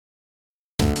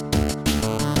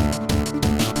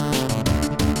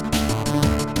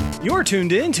You're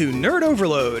tuned in to Nerd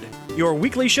Overload, your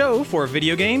weekly show for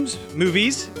video games,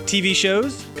 movies, TV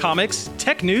shows, comics,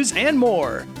 tech news, and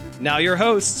more. Now your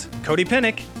hosts, Cody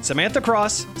Pennick, Samantha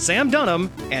Cross, Sam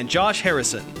Dunham, and Josh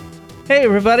Harrison. Hey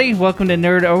everybody, welcome to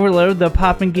Nerd Overload, the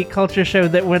pop and geek culture show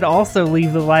that would also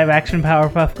leave the live-action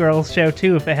Powerpuff Girls show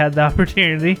too if it had the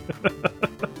opportunity.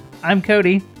 I'm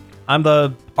Cody. I'm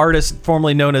the artist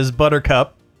formerly known as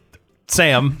Buttercup,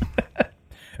 Sam.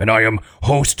 And I am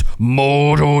host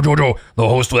Mojo Jojo, the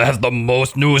host that has the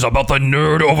most news about the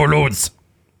Nerd Overloads.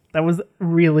 That was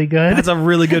really good. That's a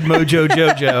really good Mojo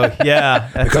Jojo. Yeah.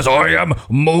 Because I am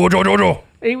Mojo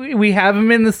Jojo. We have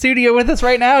him in the studio with us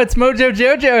right now. It's Mojo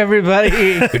Jojo, everybody.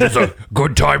 It is a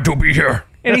good time to be here.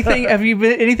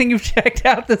 Anything you've checked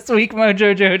out this week,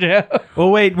 Mojo Jojo? Well,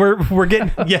 wait, we're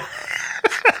getting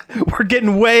we're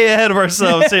getting way ahead of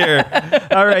ourselves here.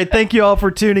 All right, thank you all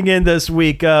for tuning in this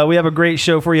week. We have a great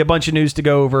show for you, a bunch of news to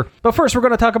go over. But first, we're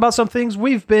going to talk about some things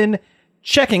we've been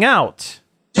checking out.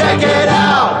 Check it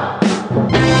out!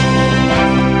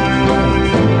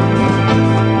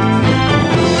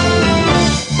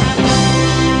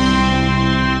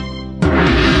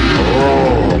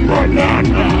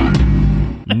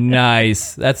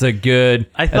 Nice. That's a good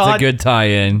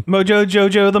tie-in. Mojo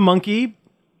Jojo the monkey.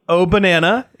 Oh,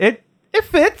 banana. It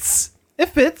fits. It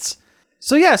fits.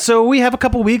 So we have a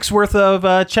couple weeks worth of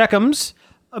check'ems.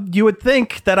 You would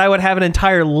think that I would have an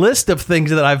entire list of things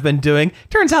that I've been doing.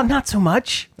 Turns out not so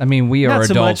much. I mean, we are Not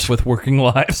so adults much. with working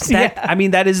lives. I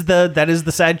mean, that is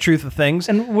the sad truth of things.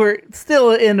 And we're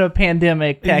still in a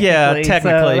pandemic, technically. Yeah,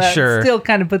 technically, so that sure. Still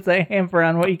kind of puts a hamper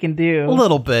on what you can do. A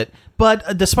little bit.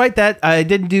 But despite that, I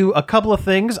did do a couple of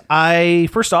things.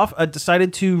 First off,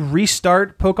 decided to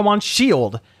restart Pokemon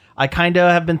Shield. I kind of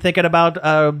have been thinking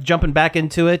about jumping back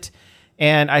into it,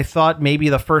 and I thought maybe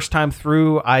the first time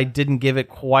through I didn't give it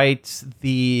quite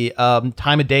the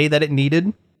time of day that it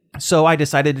needed. So I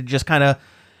decided to just kind of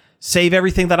save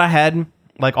everything that I had,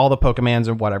 like all the Pokemons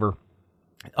and whatever,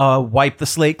 wipe the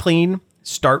slate clean,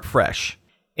 start fresh.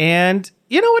 And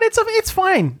you know what? It's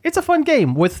fine. It's a fun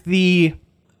game with the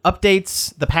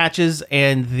updates, the patches,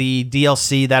 and the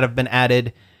DLC that have been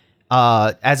added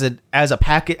as a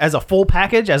package, as a full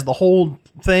package, as the whole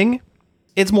thing.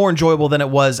 It's more enjoyable than it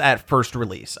was at first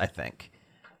release, I think.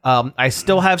 I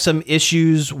still have some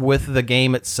issues with the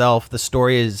game itself. The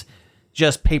story is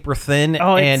just paper thin.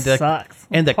 Oh, it sucks.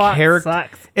 And the Plot character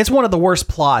sucks. It's one of the worst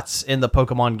plots in the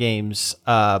Pokemon games.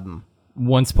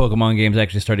 Once Pokemon games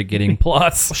actually started getting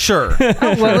plots. Sure.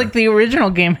 Well, like the original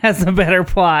game has a better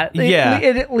plot. Yeah.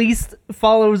 It at least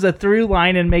follows a through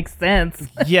line and makes sense.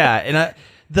 Yeah, and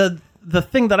the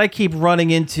thing that I keep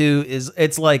running into is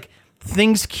it's like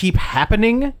things keep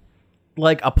happening,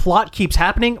 like a plot keeps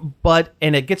happening,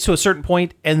 and it gets to a certain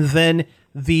point, and then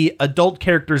the adult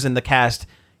characters in the cast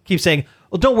keep saying,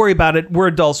 well, don't worry about it, we're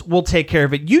adults, we'll take care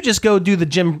of it, you just go do the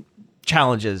gym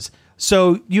challenges.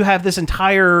 So you have this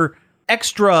entire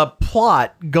extra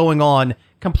plot going on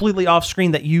completely off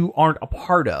screen that you aren't a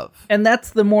part of. And that's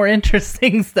the more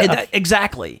interesting stuff.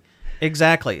 Exactly.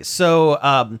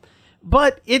 So,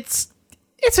 but it's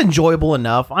enjoyable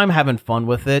enough. I'm having fun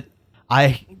with it.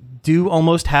 I do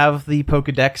almost have the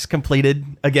Pokedex completed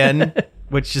again,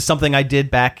 which is something I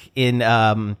did back in,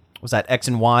 was that X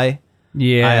and Y?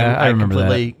 Yeah, I remember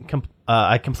that.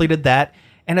 I completed that.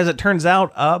 And as it turns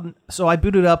out, so I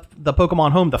booted up the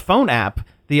Pokemon Home, the phone app,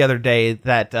 the other day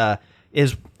that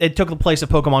it took the place of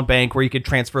Pokemon Bank where you could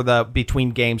transfer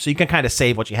between games. So you can kind of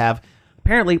save what you have.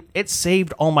 Apparently, it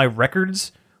saved all my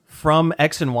records from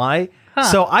X and Y. Huh.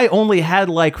 So I only had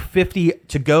like 50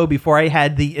 to go before I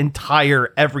had the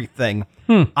entire everything.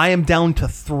 I am down to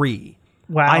 3.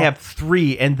 Wow. I have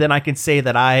 3, and then I can say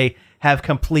that I have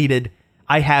completed.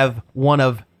 I have one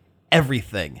of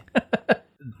everything.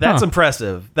 That's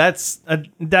impressive. That's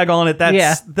daggone it.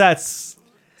 That's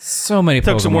so many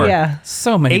took Pokemon. some work. Yeah.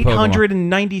 So many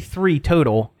 893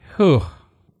 total. Whew.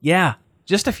 Yeah,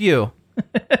 just a few.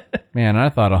 Man, I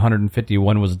thought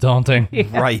 151 was daunting.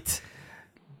 Right.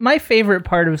 My favorite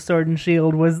part of Sword and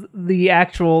Shield was the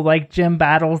actual like gym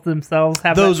battles themselves.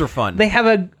 Those are fun. They have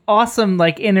an awesome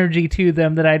like energy to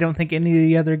them that I don't think any of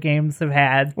the other games have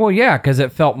had. Well, yeah, because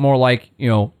it felt more like,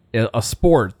 a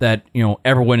sport that,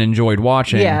 everyone enjoyed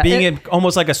watching. Yeah. Being in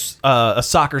almost like a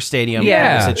soccer stadium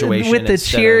Yeah. situation. With the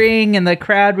instead of- cheering and the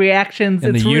crowd reactions.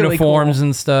 And it's the really uniforms cool.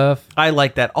 and stuff. I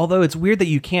like that. Although it's weird that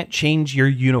you can't change your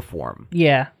uniform.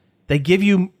 Yeah. They give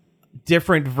you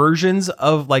different versions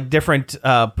of like different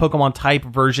Pokemon type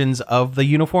versions of the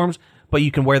uniforms, but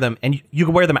you can wear them, and you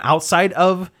can wear them outside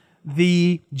of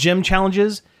the gym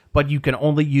challenges, but you can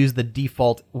only use the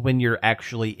default when you're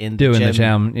actually in the Doing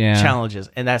gym the challenges.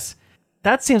 And that's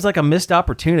That seems like a missed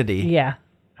opportunity. Yeah.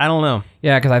 I don't know.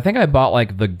 Yeah, because I think I bought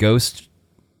like the ghost.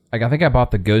 Like I think I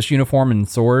bought the ghost uniform and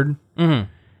sword. Mm-hmm.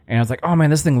 And I was like, oh man,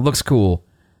 this thing looks cool.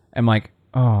 I'm like,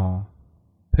 oh,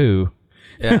 poo.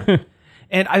 Yeah.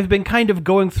 And I've been kind of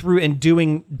going through and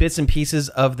doing bits and pieces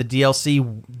of the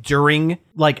DLC during,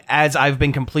 like, as I've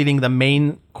been completing the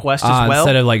main quest as well.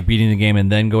 Instead of like beating the game and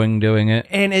then doing it.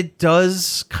 And it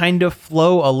does kind of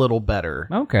flow a little better.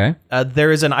 Okay.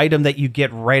 There is an item that you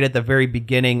get right at the very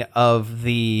beginning of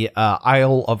the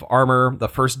Isle of Armor, the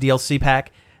first DLC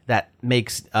pack, that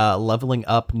makes leveling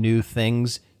up new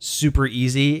things super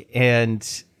easy,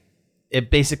 and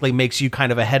it basically makes you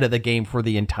kind of ahead of the game for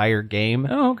the entire game.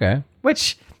 Oh, okay.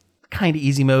 Which, kind of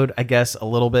easy mode, I guess, a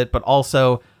little bit, but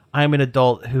also I'm an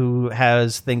adult who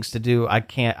has things to do. I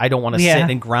don't want to sit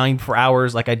and grind for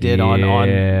hours like I did on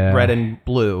Red and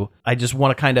Blue. I just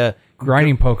want to kind of...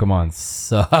 Grinding Pokemon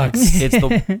sucks.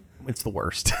 It's the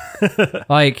worst.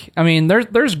 Like, I mean,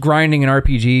 there's grinding in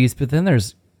RPGs, but then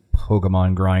there's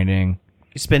Pokemon grinding.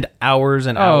 You spend hours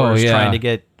and hours trying to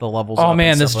get the levels up. Oh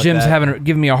man, this like gym's that.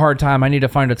 giving me a hard time. I need to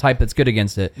find a type that's good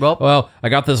against it. Well, I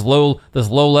got this low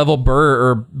level burr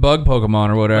or bug Pokemon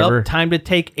or whatever. Well, time to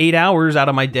take 8 hours out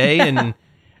of my day and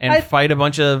fight a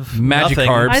bunch of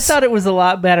Magikarps. I thought it was a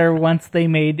lot better once they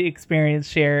made experience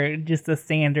share just a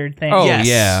standard thing. Oh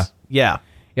Yes. yeah,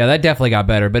 that definitely got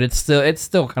better, but it's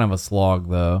still kind of a slog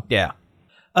though. Yeah.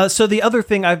 So the other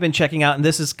thing I've been checking out, and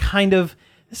this is kind of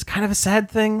a sad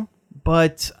thing,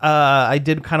 but I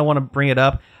did kind of want to bring it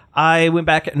up. I went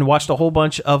back and watched a whole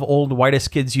bunch of old Whitest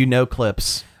Kids You Know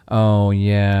clips. Oh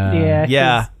yeah.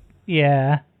 Yeah.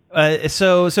 Yeah.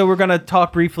 So we're gonna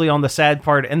talk briefly on the sad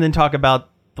part, and then talk about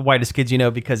the Whitest Kids You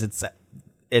Know because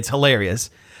it's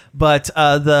hilarious. But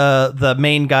the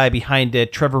main guy behind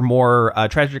it, Trevor Moore,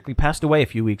 tragically passed away a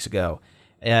few weeks ago.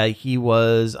 He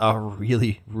was a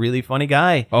really, really funny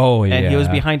guy. Oh, yeah. And he was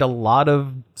behind a lot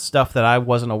of stuff that I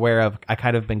wasn't aware of. I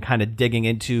been digging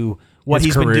into what His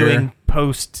he's career. been doing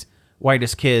post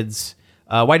Whitest Kids.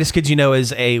 Whitest Kids,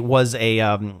 was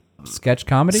a Sketch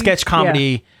comedy. sketch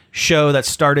comedy show that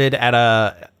started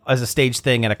as a stage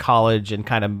thing at a college and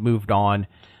kind of moved on.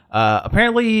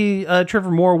 Apparently, Trevor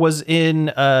Moore was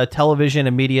in television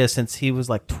and media since he was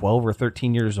like 12 or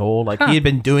 13 years old. Like he had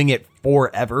been doing it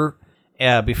forever.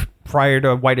 Prior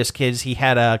to Whitest Kids, he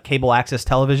had a cable access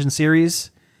television series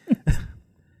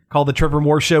called The Trevor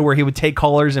Moore Show, where he would take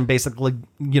callers and basically,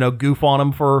 goof on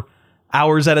them for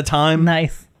hours at a time.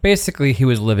 Nice. Basically, he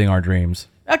was living our dreams.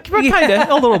 Kind of,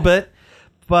 a little bit.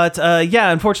 But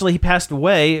unfortunately, he passed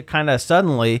away kind of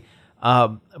suddenly.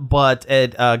 But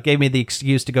it gave me the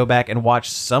excuse to go back and watch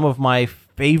some of my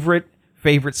favorite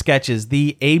sketches.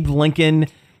 The Abe Lincoln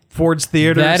Ford's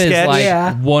Theater That sketch. is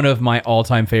like one of my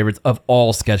all-time favorites of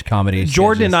all sketch comedies.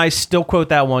 Jordan and I still quote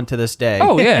that one to this day.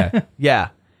 Oh yeah. Yeah.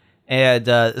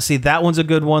 And see, that one's a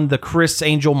good one. The Chris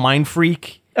Angel Mind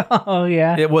Freak. Oh,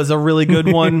 yeah. It was a really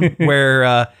good one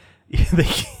where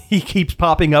he keeps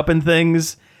popping up in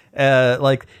things.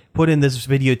 Like, put in this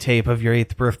videotape of your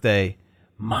 8th birthday.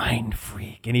 Mind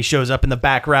Freak. And he shows up in the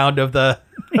background of the...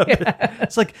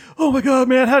 It's like, oh my God,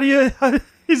 man,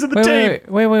 he's in the tape.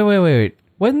 Wait.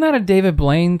 Wasn't that a David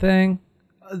Blaine thing?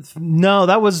 No,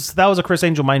 that was a Chris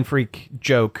Angel Mind Freak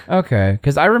joke. Okay,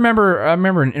 because I remember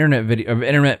an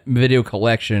internet video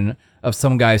collection of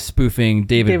some guy spoofing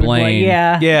David Blaine.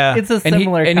 Yeah. Yeah. It's a And he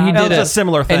similar did That was a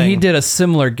similar thing. And he did a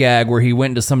similar gag where he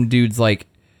went into some dude's like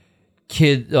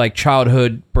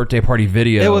childhood birthday party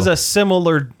video. It was a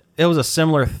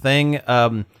similar thing.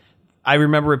 I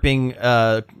remember it being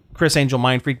Chris Angel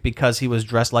Mind Freak because he was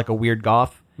dressed like a weird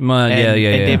goth. And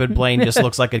David Blaine just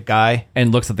looks like a guy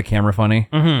and looks at the camera funny.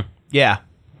 Mm-hmm. Yeah.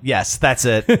 Yes, that's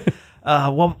it.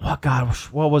 What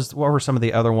were some of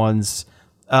the other ones?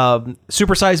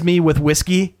 Supersize Me with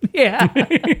Whiskey. Yeah.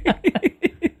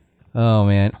 Oh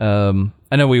man.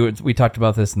 I know we talked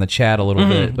about this in the chat a little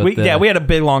bit, but we had a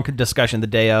big long discussion the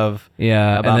day of.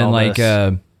 Yeah, about and then all like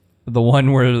this. the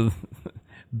one where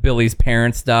Billy's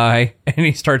parents die, and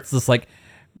he starts this like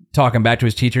talking back to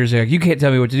his teachers. Like, you can't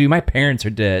tell me what to do. My parents are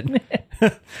dead.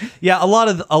 Yeah, a lot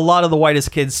of the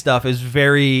Whitest Kids stuff is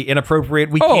very inappropriate.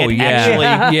 We can't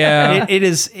actually. Yeah. It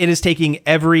is taking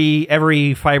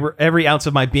every fiber, every ounce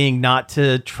of my being not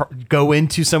to go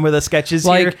into some of the sketches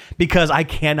here because I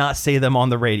cannot say them on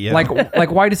the radio.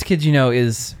 like Whitest Kids,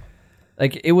 is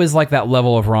like it was like that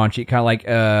level of raunchy, kind of like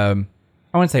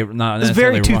I wouldn't say not. It's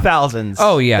very necessarily 2000s.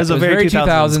 Oh yeah, it was a very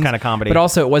 2000s kind of comedy. But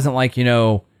also, it wasn't like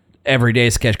everyday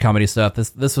sketch comedy stuff.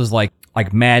 This was like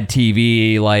Mad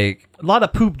TV, like a lot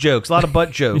of poop jokes, a lot of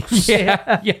butt jokes.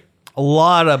 yeah. A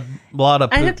lot of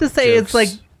I have to say, jokes. it's like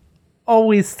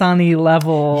Always Sunny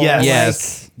level. Yes.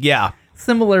 Yes. Yeah.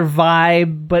 Similar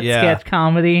vibe, but Yeah. sketch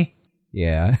comedy.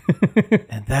 Yeah.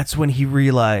 And that's when he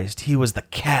realized he was the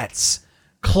cat's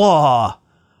claw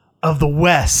of the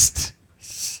West.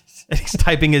 And he's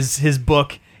typing his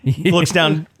book. He looks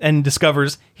down and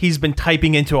discovers he's been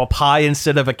typing into a pie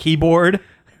instead of a keyboard.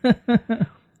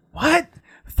 What?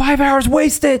 5 hours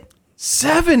wasted.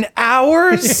 7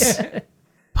 hours?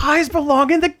 Pies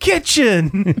belong in the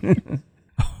kitchen.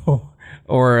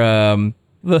 Or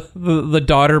the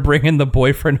daughter bringing the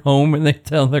boyfriend home and they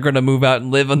tell them they're going to move out and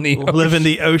live in the ocean. Live in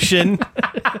the ocean.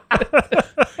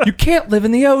 You can't live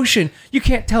in the ocean. You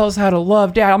can't tell us how to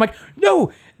love, Dad. I'm like,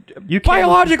 no. You can't-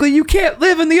 Biologically, you can't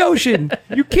live in the ocean.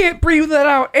 You can't breathe that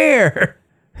out air.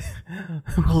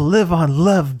 We'll live on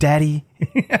love, Daddy.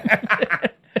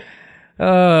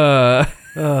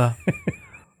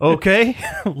 Okay,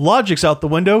 logic's out the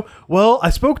window. Well,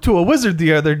 I spoke to a wizard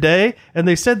the other day, and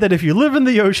they said that if you live in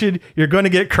the ocean, you're going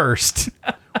to get cursed.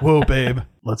 Whoa, babe.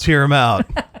 Let's hear him out.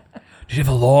 Did you have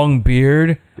a long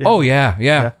beard? Oh,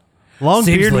 yeah. Long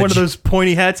Seems beard, one of legit. those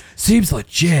pointy hats. Seems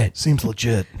legit. Seems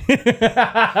legit.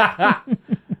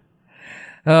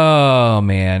 Oh,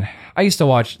 man. I used to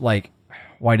watch, like,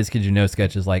 Whitest Kids You Know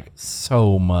sketches, like,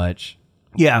 so much.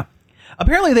 Yeah.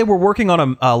 Apparently, they were working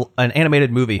on an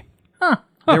animated movie.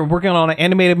 They were working on an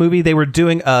animated movie. They were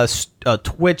doing a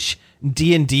Twitch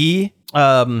D&D.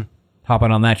 Hopping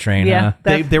on that train, Yeah.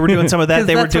 huh? They were doing some of that. 'Cause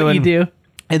They were that's what doing. you do.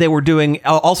 And they were doing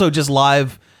also just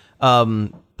live, the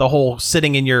whole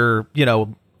sitting in your,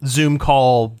 Zoom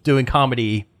call doing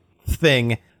comedy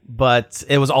thing. But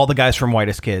it was all the guys from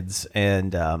Whitest Kids.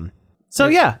 And so,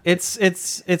 yeah,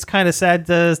 it's kind of sad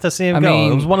to see him go.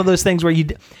 mean- It was one of those things where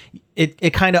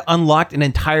it kind of unlocked an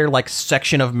entire like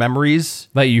section of memories,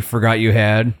 That you forgot you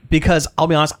had. because I'll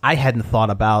be honest, I hadn't thought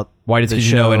about Whitest the Kids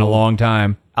You Know in a show long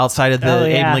time. outside of the Oh,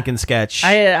 yeah. Abe Lincoln sketch.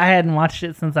 I hadn't watched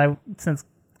it since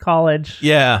college.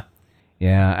 yeah.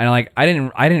 Yeah, and like I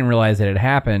didn't realize that it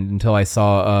happened until I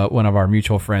saw one of our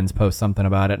mutual friends post something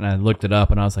about it, and I looked it up,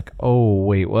 and I was like, "Oh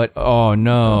wait, what? Oh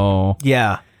no!"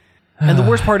 Yeah, and the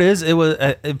worst part is it was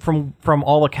from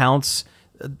all accounts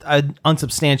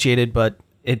unsubstantiated, but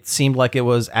it seemed like it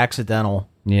was accidental.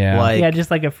 Yeah. like Yeah, just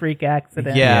like a freak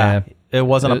accident. yeah, Yeah. it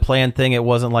wasn't a planned thing. It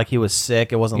wasn't like he was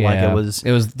sick. It wasn't like Yeah. it was.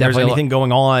 It was there's definitely anything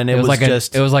going on. It was like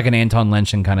just it was like an Anton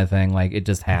Lynching kind of thing. Like it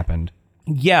just happened.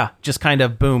 yeah, just kind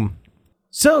of boom.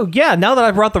 So yeah, now that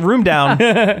I brought the room down,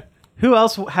 who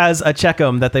else has a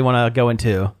Checkum that they want to go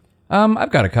into?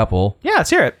 I've got a couple. Yeah, let's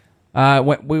hear it.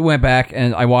 We went back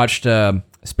and I watched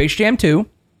Space Jam 2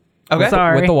 Okay.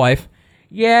 Sorry. with the wife.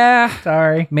 Yeah,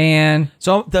 Sorry. man.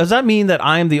 So does that mean that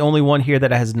I am the only one here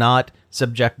that has not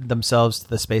subjected themselves to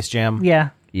the Space Jam? Yeah.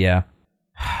 Yeah.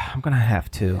 I'm gonna have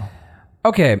to.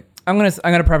 Okay, I'm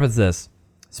gonna preface this,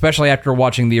 especially after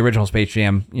watching the original Space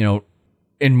Jam,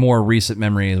 in more recent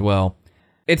memory as well.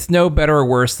 It's no better or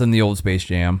worse than the old Space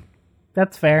Jam.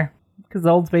 That's fair. Because the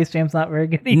old Space Jam's not very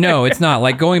good either. No, it's not.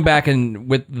 Like going back and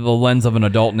with the lens of an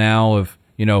adult now of,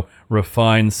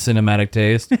 refined cinematic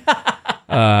taste.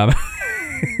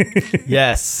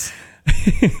 Yes.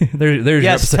 There's your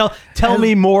Yes. episode. Tell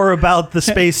me more about the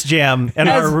Space Jam and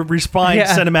our refined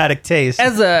yeah. cinematic taste.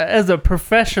 As a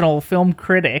professional film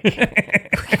critic.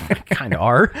 Kind of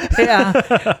are.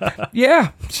 Yeah.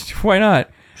 Yeah, why not?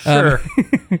 Sure.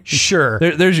 Sure.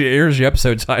 Here's your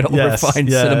episode title, Yes, Refined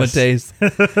yes. Cinema Taste.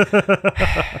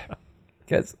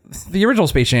 Because the original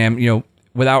Space Jam,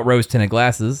 without rose-tinted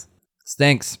glasses,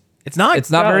 stinks. It's not. It's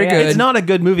not very good. It's not a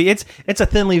good movie. It's a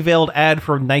thinly veiled ad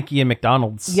for Nike and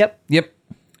McDonald's. Yep. Yep.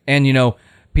 And,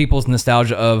 people's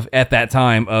nostalgia of, at that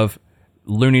time, of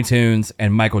Looney Tunes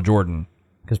and Michael Jordan.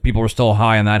 Because people were still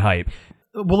high on that hype.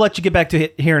 We'll let you get back to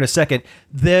it here in a second.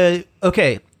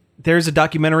 There's a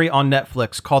documentary on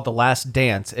Netflix called The Last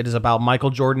Dance. It is about Michael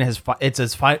Jordan.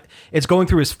 It's going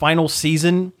through his final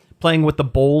season playing with the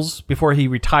Bulls before he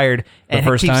retired, and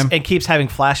first time? and keeps having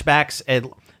flashbacks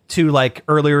to like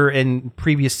earlier in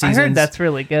previous seasons. I heard that's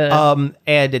really good.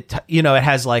 And it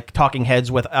has like talking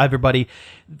heads with everybody.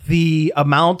 The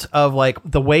amount of like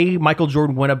the way Michael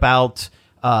Jordan went about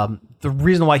the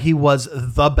reason why he was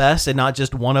the best and not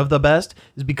just one of the best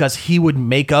is because he would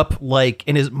make up, like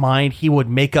in his mind, he would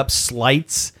make up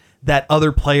slights that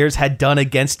other players had done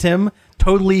against him.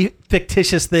 Totally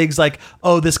fictitious things like,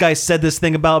 oh, this guy said this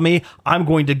thing about me. I'm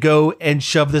going to go and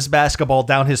shove this basketball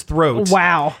down his throat.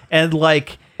 Wow. And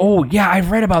like, Oh, yeah, I've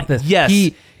read about this. yes.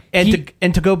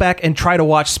 To go back and try to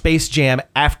watch Space Jam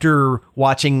after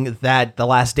watching the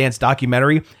Last Dance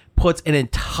documentary puts an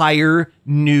entire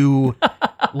new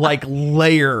like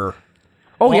layer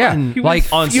Oh yeah, on,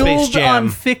 like on Fueled Space Jam. on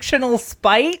fictional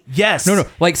spite. Yes. no,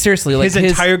 like seriously, like his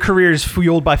entire career is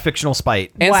fueled by fictional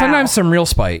spite, and Wow. sometimes some real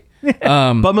spite.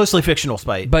 but mostly fictional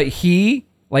spite. But he,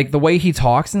 like the way he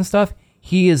talks and stuff,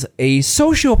 he is a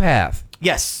sociopath.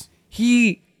 Yes.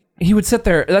 He would sit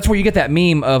there. That's where you get that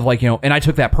meme of like, and I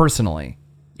took that personally.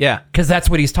 Yeah. Because that's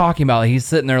what he's talking about. He's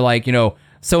sitting there like,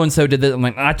 so and so did this. I'm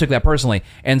like, I took that personally,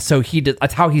 and so he did.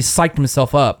 That's how he psyched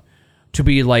himself up to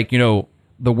be like,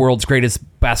 the world's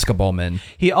greatest basketball man.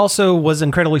 He also was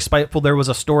incredibly spiteful. There was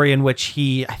a story in which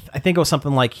I think it was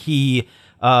something like he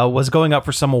was going up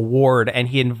for some award, and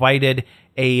he invited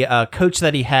a coach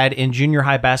that he had in junior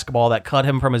high basketball that cut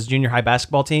him from his junior high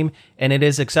basketball team. And in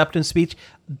his acceptance speech,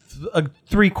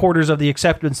 3/4 of the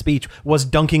acceptance speech was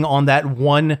dunking on that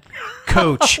one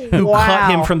coach who Wow.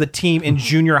 cut him from the team in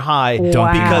junior high.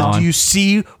 Wow. Because do you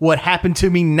see what happened to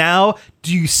me now?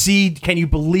 Can you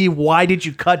believe, why did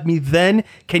you cut me then?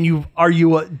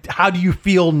 How do you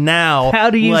feel now? How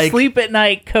do you Like, sleep at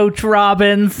night, Coach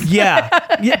Robbins? yeah,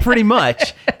 pretty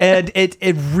much. And it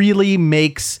really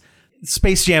makes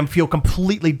Space Jam feel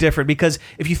completely different, because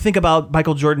if you think about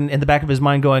Michael Jordan in the back of his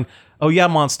mind going, oh yeah,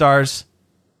 Monstars,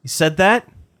 you said that?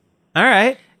 All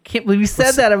right, Can't believe you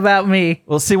said that about me.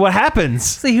 we'll see what happens.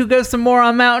 See who goes some more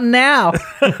on Mountain now.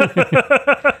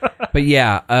 But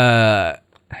yeah,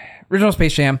 original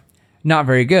Space Jam, not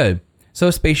very good. So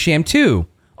Space Jam 2,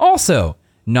 also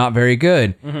not very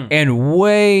good, and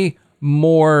way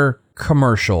more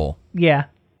commercial. Yeah.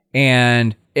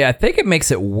 And I think it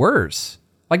makes it worse.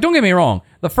 Like, don't get me wrong,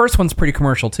 the first one's pretty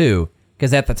commercial too,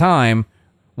 because at the time,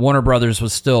 Warner Brothers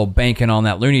was still banking on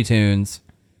that Looney Tunes.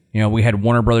 We had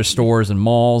Warner Brothers stores and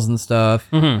malls and stuff.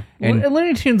 And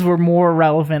Looney Tunes were more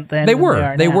relevant then. they than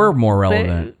were. They now. were more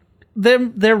relevant. Their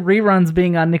reruns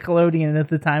being on Nickelodeon at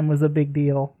the time was a big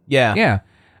deal. Yeah. Yeah.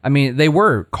 I mean, they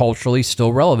were culturally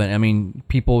still relevant. I mean,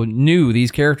 people knew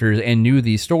these characters and knew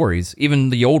these stories, even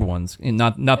the old ones, and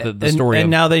not the story And of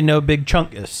now they know Big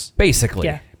Chunkus. basically.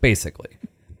 Yeah. Basically.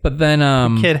 But then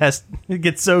Kid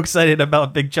gets so excited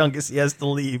about Big Chunkus, he has to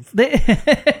leave.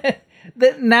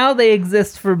 Now they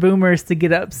exist for boomers to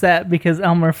get upset because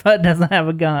Elmer Fudd doesn't have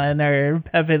a gun or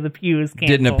Pepe Le Pew is canceled.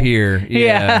 didn't appear.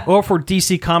 Yeah. Or for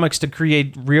DC Comics to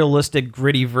create realistic,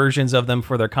 gritty versions of them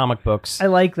for their comic books. I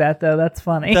like that though. That's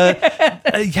funny.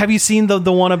 Have you seen the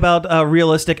one about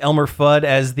realistic Elmer Fudd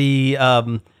as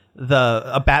a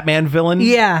Batman villain?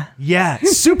 yeah. Yeah,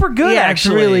 super good. Yeah,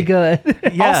 actually, it's really good.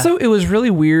 Yeah. Also, it was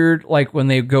really weird, like when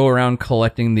they go around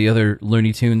collecting the other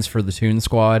Looney Tunes for the Toon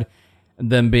Squad,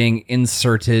 them being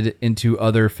inserted into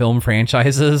other film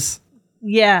franchises.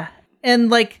 Yeah.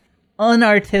 And like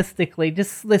unartistically,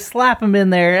 just they slap them in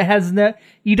there. It has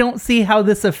you don't see how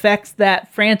this affects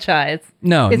that franchise.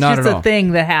 No, it's not just at a all.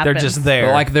 thing that happens. they're just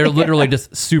there. Like they're literally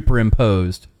just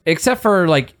superimposed, except for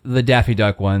like the Daffy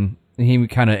Duck one. He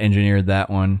kind of engineered that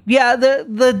one. Yeah,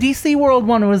 the DC World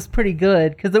one was pretty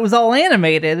good because it was all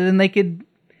animated and they could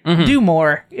do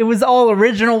more. It was all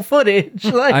original footage.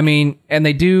 Like, I mean, and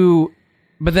they do,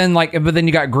 but then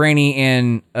you got Granny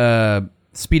and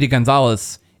Speedy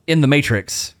Gonzalez in the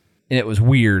Matrix, and it was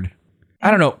weird.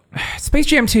 I don't know. Space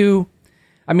Jam 2.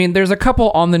 I mean, there's a couple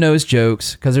on the nose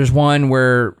jokes because there's one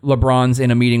where LeBron's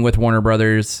in a meeting with Warner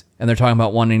Brothers and they're talking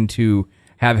about wanting to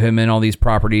have him in all these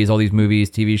properties, all these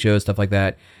movies, TV shows, stuff like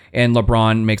that. And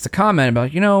LeBron makes a comment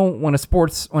about, when a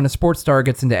sports star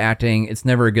gets into acting, it's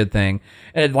never a good thing.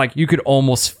 And like you could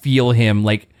almost feel him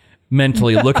like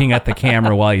mentally looking at the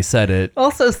camera while he said it.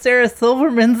 also, Sarah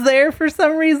Silverman's there for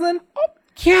some reason.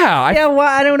 Yeah. Yeah, well,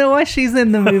 I don't know why she's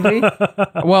in the movie.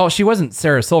 Well, she wasn't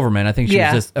Sarah Silverman. I think she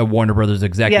Yeah. was just a Warner Brothers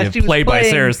executive she was played by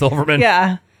playing- Sarah Silverman.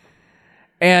 Yeah.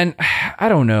 And I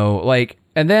don't know, like,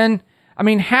 and then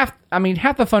half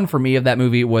the fun for me of that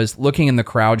movie was looking in the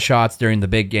crowd shots during the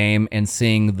big game and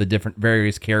seeing the different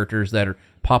various characters that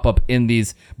pop up in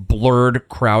these blurred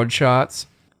crowd shots.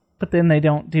 But then they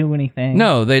don't do anything.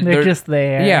 No, they're just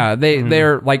there. Yeah,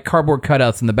 they're like cardboard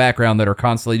cutouts in the background that are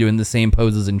constantly doing the same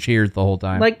poses and cheers the whole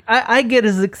time. Like, I get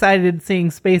as excited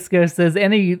seeing Space Ghost as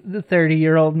any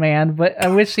 30-year-old man, but I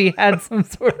wish he had some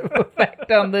sort of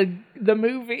effect on the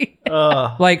movie.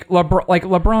 like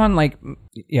LeBron,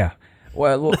 yeah.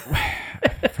 Well,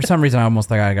 for some reason I almost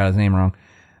think I got his name wrong.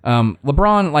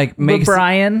 LeBron makes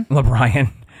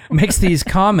LeBron makes these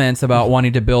comments about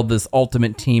wanting to build this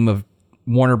ultimate team of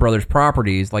Warner Brothers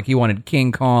properties. Like he wanted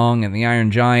King Kong and the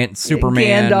Iron Giant,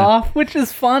 Superman, Gandalf, which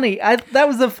is funny. That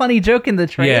was a funny joke in the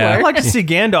trailer. Yeah. I'd like to see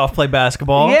Gandalf play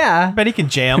basketball. Yeah. Bet he can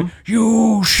jam.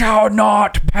 You shall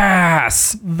not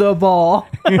pass. The ball.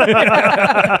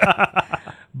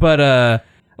 But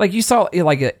like you saw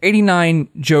like an '89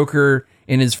 Joker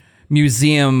in his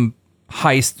museum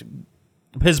heist.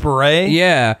 His beret.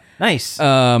 Yeah. Nice.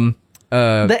 The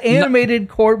animated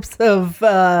corpse of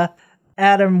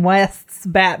Adam West's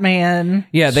Batman.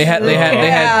 Yeah, they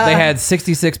had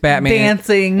 66 Batman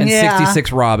Dancing, and yeah.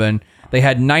 66 Robin. They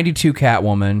had 92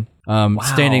 Catwoman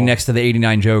standing next to the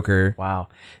 89 Joker. wow.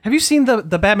 Have you seen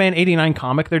the Batman 89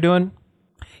 comic they're doing?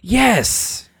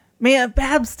 Yes. Man,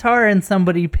 Babs Tarr and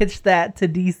somebody pitched that to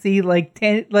DC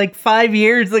like 5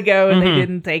 years ago, and they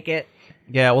didn't take it.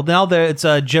 Yeah, well, now it's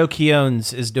Joe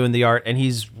Keones is doing the art, and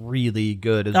he's really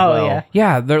good as well. Yeah.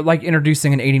 Yeah, they're like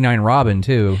introducing an 89 Robin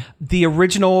too. The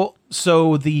original,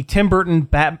 so the Tim Burton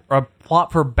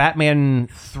plot for Batman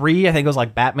 3, I think it was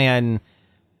like Batman,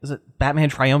 is it Batman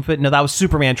Triumphant? No, that was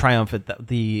Superman Triumphant.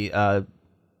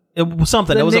 It was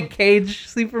something. The It was Nick Cage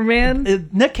Superman.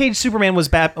 Nick Cage Superman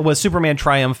was Superman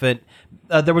Triumphant.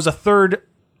 There was a third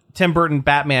Tim Burton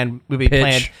Batman movie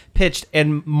pitched,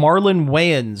 and Marlon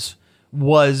Wayans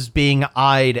was being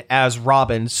eyed as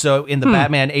Robin. So in the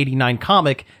Batman 89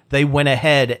 comic, they went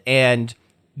ahead and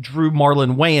drew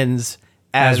Marlon Wayans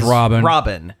as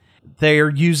Robin. They're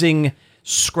using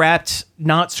scrapped,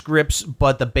 not scripts,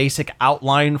 but the basic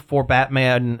outline for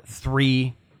Batman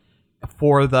 3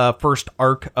 for the first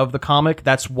arc of the comic.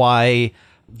 That's why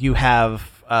you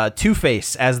have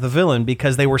Two-Face as the villain,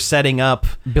 because they were setting up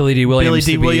Billy D. Williams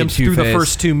through the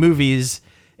first two movies,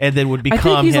 and then would become I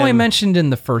think he's him. only mentioned in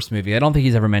the first movie. I don't think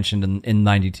he's ever mentioned in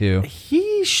 92.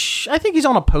 I think he's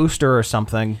on a poster or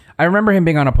something. I remember him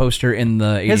being on a poster in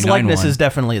the 89 His likeness one. is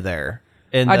definitely there.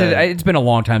 It's been a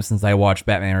long time since I watched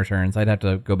Batman Returns. I'd have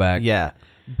to go back. Yeah,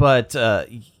 but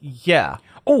yeah.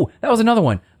 Oh, that was another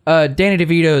one. Danny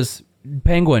DeVito's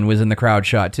Penguin was in the crowd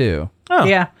shot too. Oh.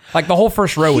 Yeah. Like the whole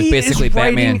first row was basically he is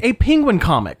Batman. writing a Penguin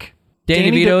comic.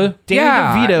 Danny DeVito?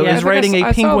 Danny DeVito Yeah, is I writing think I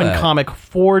a saw Penguin that. comic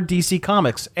for DC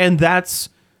Comics, and that's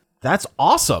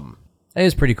awesome. It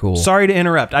is pretty cool. Sorry to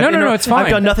interrupt. No, it's fine.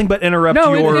 I've done nothing but interrupt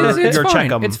No, it's your fine.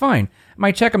 Checkum. It's fine.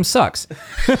 My Checkum sucks.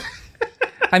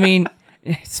 I mean,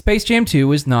 Space Jam 2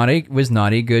 was not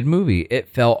a good movie. It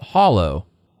felt hollow.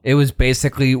 It was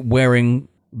basically wearing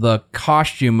the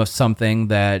costume of something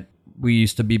that we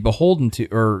used to be beholden to,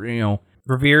 or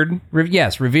revered.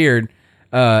 Revered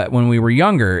when we were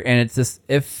younger, and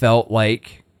it felt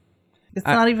like It's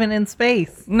not even in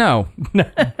space. no,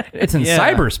 it's in Yeah.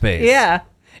 cyberspace. Yeah.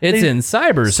 It's in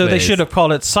cyberspace. So they should have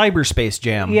called it Cyberspace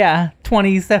Jam. Yeah.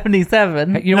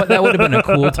 2077. You know what? That would have been a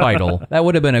cool title. That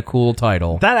would have been a cool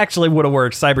title. That actually would have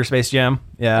worked. Cyberspace Jam.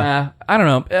 Yeah. I don't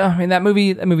know. I mean, that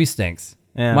movie stinks.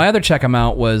 Yeah. My other check 'em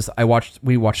out was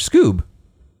we watched Scoob.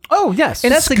 Oh yes.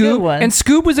 That's a good one. And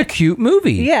Scoob was a cute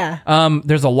movie. Yeah.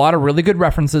 There's a lot of really good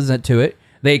references to it.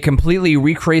 They completely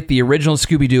recreate the original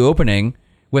Scooby-Doo opening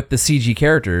with the CG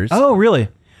characters. Oh really?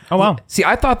 Oh wow. See,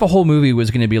 I thought the whole movie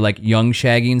was going to be like young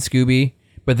Shaggy and Scooby,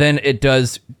 but then it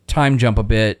does time jump a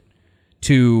bit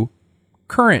to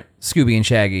current Scooby and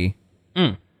Shaggy.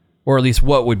 Or at least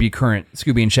what would be current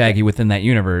Scooby and Shaggy within that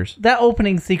universe. That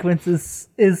opening sequence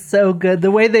is so good.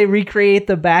 The way they recreate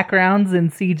the backgrounds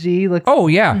in CG looks. Oh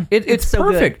yeah, it's so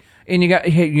perfect. good. And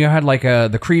you had like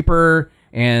the creeper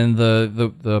and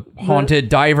the haunted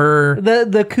diver.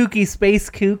 The kooky space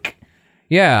kook.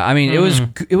 Yeah, I mean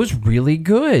it was really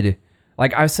good.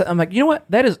 Like I'm like, you know what?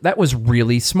 That was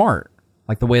really smart.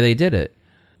 Like the way they did it.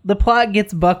 The plot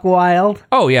gets buck wild.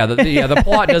 Oh yeah, the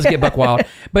plot does get buck wild,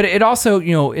 but it also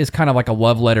is kind of like a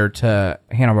love letter to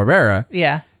Hanna-Barbera.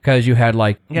 Yeah. Because you had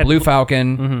like Blue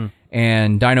Falcon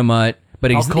and Dynamite, but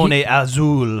Halcone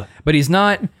Azul. but he's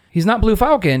not Blue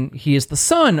Falcon. He is the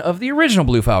son of the original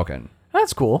Blue Falcon.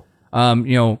 That's cool.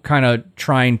 Kind of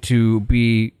trying to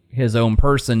be his own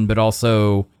person, but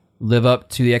also live up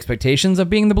to the expectations of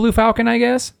being the Blue Falcon, I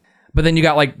guess. But then you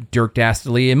got like Dirk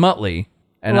Dastardly and Muttley.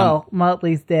 And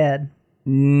Muttley's dead.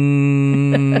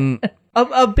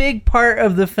 A big part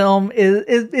of the film is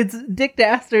it's Dick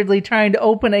Dastardly trying to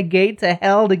open a gate to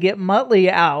hell to get Muttley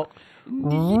out.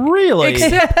 Really?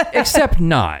 except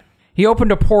not. He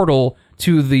opened a portal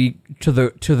to the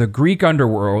Greek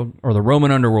underworld or the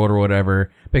Roman underworld or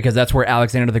whatever, because that's where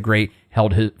Alexander the Great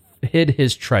hid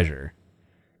his treasure.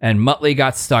 And Muttley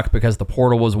got stuck because the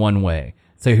portal was one way.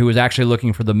 So he was actually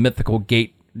looking for the mythical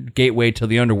gateway to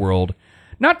the underworld,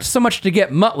 not so much to get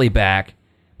Muttley back,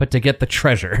 but to get the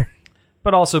treasure.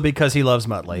 But also because he loves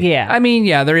Muttley. Yeah. I mean,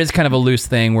 yeah, there is kind of a loose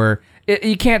thing where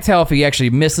you can't tell if he actually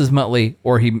misses Muttley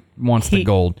or he wants the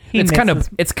gold. It's kind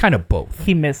of both.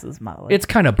 He misses Muttley. It's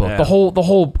kind of both. Yeah. The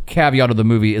whole caveat of the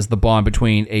movie is the bond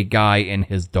between a guy and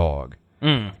his dog.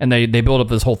 And they build up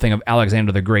this whole thing of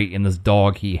Alexander the Great and this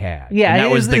dog he had. Yeah, and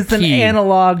that was the it's an key.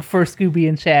 analog for Scooby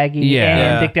and Shaggy Yeah. and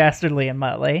Yeah. Dick Dastardly and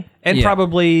Muttley. And Yeah.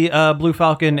 probably Blue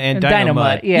Falcon and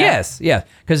Dynamite. Yeah. Yes,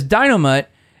 because Dynamite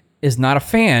is not a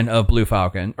fan of Blue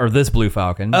Falcon or this Blue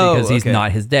Falcon Oh, because he's okay.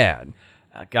 not his dad.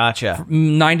 Gotcha.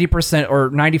 90% or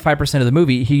 95% of the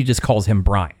movie, he just calls him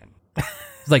Brian.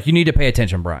 It's like, you need to pay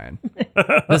attention, Brian.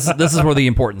 This is where the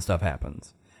important stuff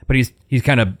happens. But he's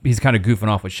kind of goofing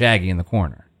off with Shaggy in the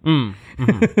corner.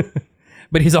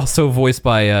 But he's also voiced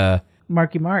by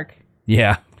Marky Mark.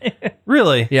 yeah,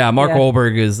 Really? Mark Yeah.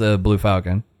 Wahlberg is Blue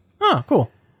Falcon. Oh,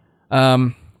 cool.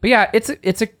 But yeah, it's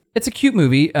a cute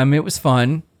movie. It was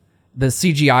fun. The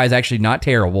CGI is actually not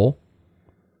terrible.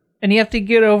 And you have to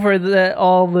get over that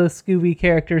all the Scooby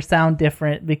characters sound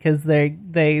different because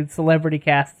they celebrity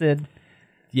casted.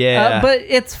 Yeah. But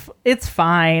it's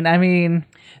fine. I mean,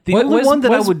 the only one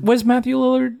that I would... was Matthew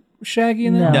Lillard Shaggy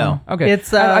in that? No. Okay.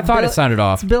 It's I thought Bill- it sounded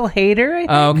off. It's Bill Hader, I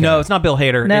think. Oh, okay. No, it's not Bill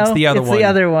Hader. No, it's the other one. the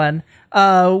other one.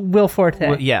 Will Forte.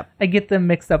 Well, yeah. I get them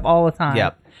mixed up all the time.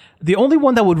 Yeah. The only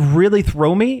one that would really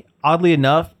throw me, oddly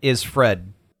enough, is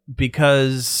Fred.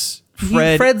 Because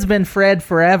Fred's been Fred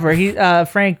forever.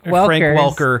 Frank Welker. Frank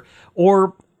Welker.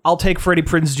 Or I'll take Freddie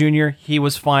Prinze Jr. He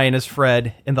was fine as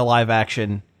Fred in the live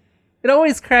action. It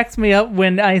always cracks me up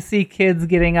when I see kids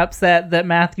getting upset that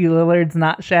Matthew Lillard's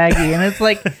not Shaggy. And it's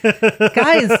like,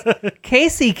 guys,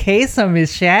 Casey Kasem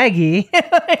is Shaggy.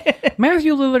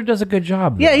 Matthew Lillard does a good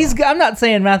job. Though. Yeah, I'm not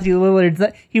saying Matthew Lillard's...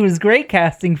 He was great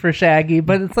casting for Shaggy,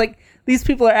 but it's like, these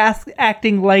people are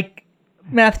acting like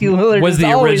Matthew Lillard Was is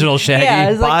the always- original Shaggy.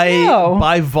 Yeah, it's like, no.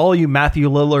 By volume, Matthew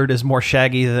Lillard is more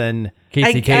Shaggy than...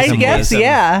 Casey I Kasem guess, was.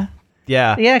 yeah.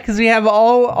 Yeah. Yeah, because we have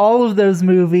all of those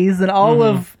movies and all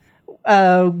of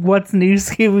What's New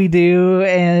Scooby-Doo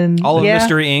and All of yeah.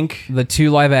 Mystery Inc. The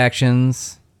 2 live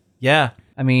actions. Yeah.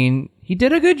 I mean, he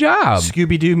did a good job.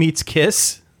 Scooby-Doo meets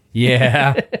Kiss.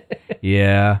 Yeah.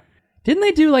 Yeah. Didn't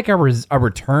they do like a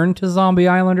return to Zombie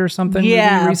Island or something?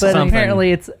 Yeah, movie but recently?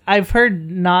 apparently I've heard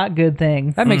not good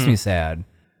things. That makes me sad.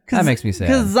 That makes me sad.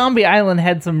 Because Zombie Island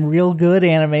had some real good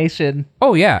animation.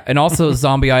 Oh, yeah. And also,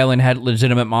 Zombie Island had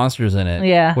legitimate monsters in it.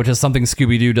 Yeah. Which is something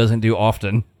Scooby-Doo doesn't do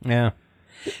often. Yeah.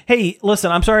 Hey, listen,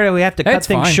 I'm sorry we have to cut It's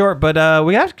things fine. short, but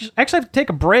we actually have to take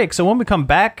a break. So when we come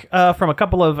back from a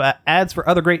couple of ads for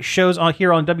other great shows on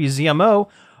here on WZMO,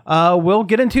 we'll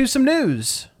get into some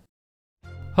news.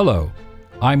 Hello,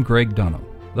 I'm Greg Dunham,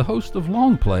 the host of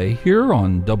Long Play here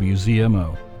on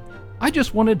WZMO. I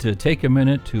just wanted to take a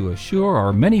minute to assure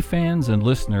our many fans and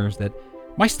listeners that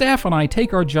my staff and I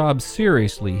take our job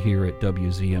seriously here at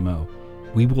WZMO.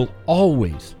 We will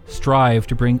always strive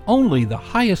to bring only the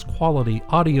highest quality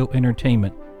audio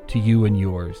entertainment to you and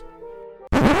yours.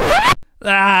 Who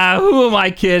am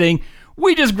I kidding?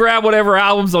 We just grab whatever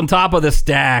album's on top of the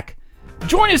stack.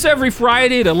 Join us every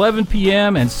Friday at 11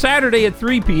 p.m. and Saturday at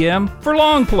 3 p.m. for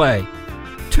Long Play.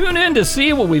 Tune in to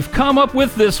see what we've come up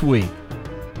with this week.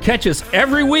 Catch us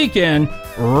every weekend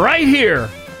right here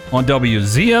on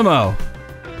WZMO.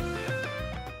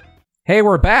 Hey,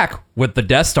 we're back with the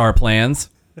Death Star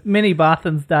plans. Minnie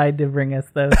Bothans died to bring us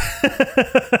those.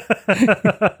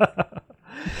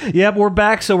 Yep, we're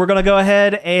back, so we're going to go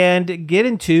ahead and get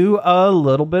into a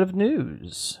little bit of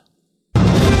news.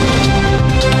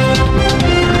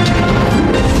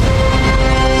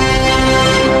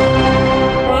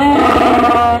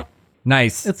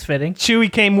 Nice. It's fitting.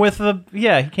 Chewie came with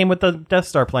he came with the Death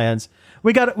Star plans.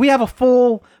 We have a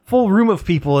full room of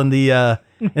people in the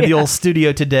old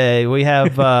studio today. We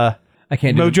have I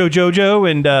can't do Mojo Jojo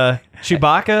and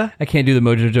Chewbacca. I can't do the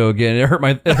Mojo Joe again. It hurt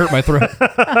my throat.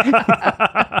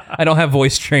 I don't have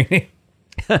voice training.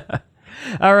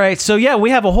 All right, so yeah,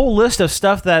 we have a whole list of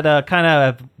stuff that kind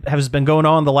of has been going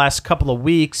on the last couple of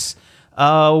weeks.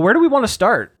 Where do we want to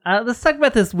start? Let's talk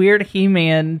about this weird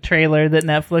He-Man trailer that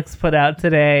Netflix put out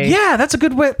today. Yeah, that's a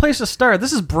good place to start.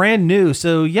 This is brand new.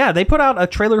 So yeah, they put out a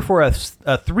trailer for a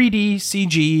 3D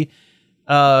CG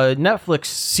Netflix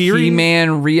series.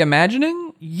 He-Man reimagining?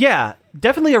 Yeah,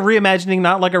 definitely a reimagining,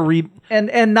 not like a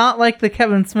And not like the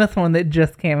Kevin Smith one that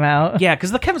just came out. Yeah,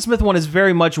 because the Kevin Smith one is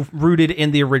very much rooted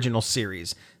in the original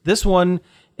series. This one,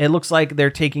 it looks like they're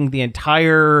taking the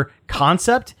entire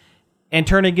concept and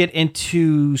turning it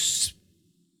into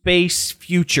space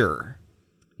future,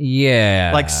 Yeah.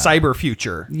 like cyber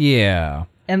future. Yeah.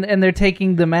 And they're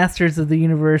taking the Masters of the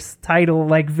Universe title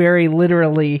like very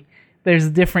literally. There's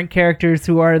different characters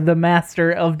who are the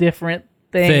master of different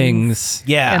things.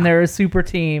 Yeah, And they're a super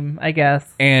team, I guess.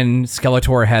 And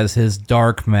Skeletor has his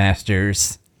Dark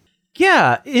Masters.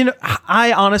 yeah.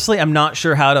 I honestly, I'm not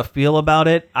sure how to feel about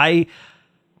it. I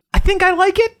think I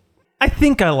like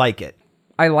it.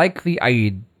 I like the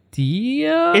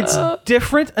idea. It's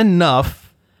different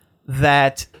enough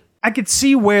that I could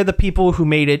see where the people who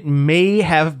made it may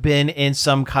have been in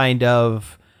some kind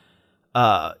of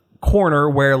corner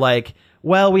where, like,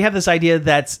 well, we have this idea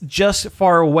that's just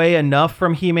far away enough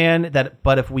from He-Man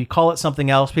but if we call it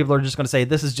something else, people are just going to say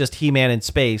this is just He-Man in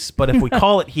space. But if we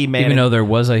call it He-Man, even though there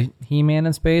was a He-Man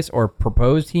in space or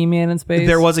proposed He-Man in space,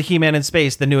 there was a He-Man in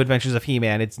space, The New Adventures of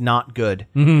He-Man. It's not good.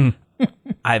 Mm-hmm.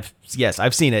 I've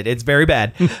seen it. It's very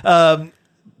bad.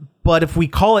 But if we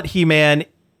call it He-Man,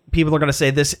 people are going to say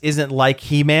this isn't like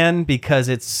He-Man because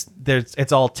it's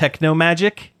all techno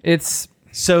magic. it's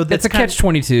That's a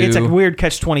catch-22. It's a weird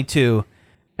catch-22.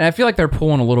 and I feel like they're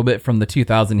pulling a little bit from the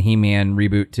 2000 He-Man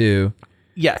reboot too,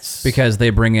 Yes, because they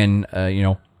bring in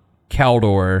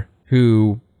Kaldor,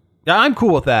 who yeah, I'm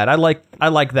cool with that. I like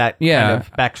that Yeah. kind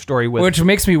of backstory with. which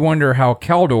makes me wonder how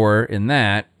Kaldor in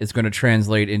that is going to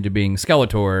translate into being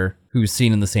Skeletor, who's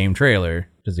seen in the same trailer.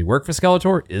 Does he work for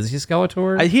Skeletor? Is he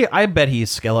Skeletor? I bet he's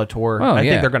Skeletor. Oh, I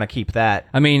yeah. think they're going to keep that.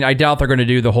 I mean, I doubt they're going to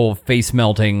do the whole face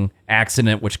melting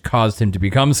accident which caused him to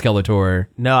become Skeletor.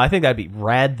 No, I think that'd be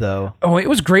rad though. Oh, it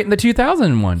was great in the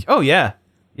 2000 one. Oh yeah.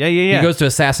 Yeah. He goes to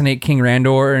assassinate King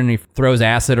Randor and he throws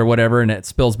acid or whatever and it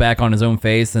spills back on his own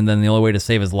face, and then the only way to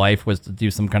save his life was to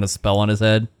do some kind of spell on his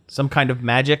head. Some kind of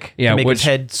magic Yeah, to make which-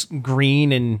 his head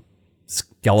green and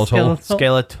Skeletal.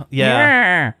 skeleton.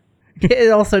 Yeah.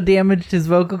 It also damaged his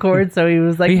vocal cords, so he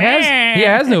was like, He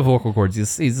has no vocal cords.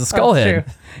 He's a skullhead.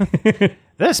 true.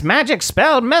 This magic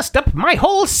spell messed up my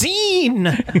whole scene.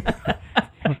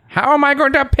 How am I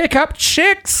going to pick up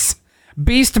chicks,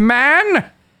 Beast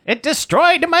Man? It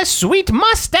destroyed my sweet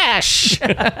mustache.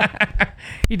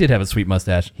 He did have a sweet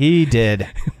mustache. He did.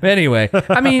 Anyway,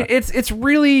 I mean, it's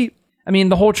really, I mean,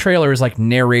 the whole trailer is like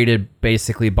narrated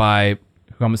basically by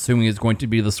who I'm assuming is going to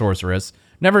be the sorceress.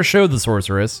 Never showed the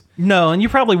sorceress. No, and you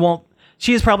probably won't.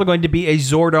 She is probably going to be a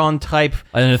Zordon type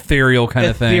An ethereal kind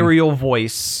of thing. ethereal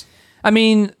voice. I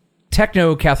mean,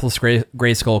 Techno Catholic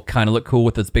Grayskull kind of looked cool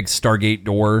with its big Stargate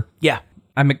door. Yeah.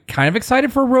 I'm kind of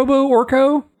excited for Robo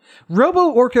Orko.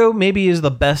 Robo Orko maybe is the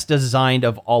best designed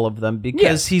of all of them because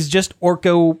Yes. he's just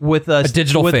Orko with a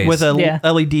digital face. with a Yeah.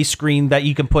 LED screen that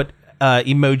you can put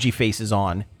emoji faces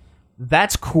on.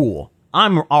 That's cool.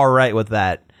 I'm all right with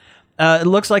that. It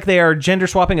looks like they are gender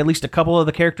swapping at least a couple of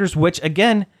the characters, which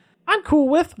again I'm cool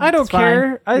with. I don't It's fine.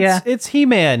 care. Yeah. It's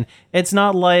He-Man. It's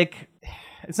not like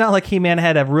He-Man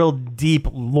had a real deep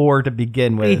lore to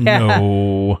begin with. Yeah.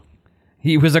 No.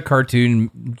 He was a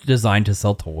cartoon designed to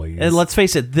sell toys. And let's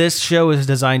face it, this show is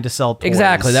designed to sell toys.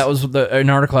 Exactly. That was an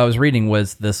article I was reading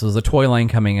was this was a toy line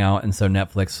coming out, and so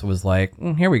Netflix was like,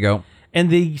 here we go. And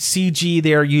the CG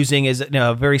they're using is in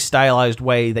a very stylized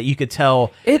way that you could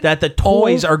tell It that the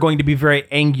toys are going to be very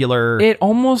angular. It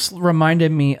almost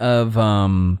reminded me of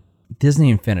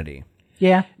Disney Infinity.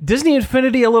 Yeah. Disney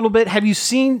Infinity a little bit. Have you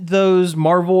seen those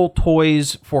Marvel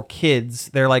toys for kids?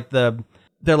 They're like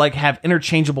have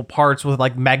interchangeable parts with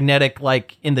like magnetic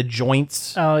like in the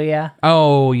joints. Oh, yeah.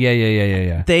 Oh,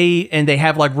 yeah. They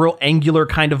have like real angular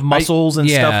kind of muscles and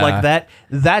stuff yeah. like that.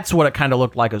 That's what it kind of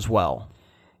looked like as well.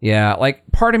 Yeah, like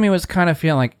part of me was kind of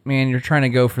feeling like, man, you're trying to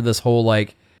go for this whole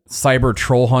like cyber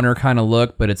troll hunter kind of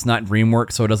look, but it's not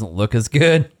DreamWorks, so it doesn't look as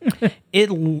good.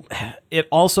 It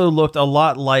also looked a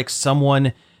lot like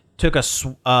someone took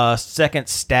a second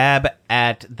stab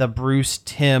at the Bruce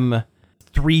Timm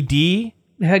 3D,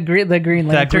 The Green Lantern.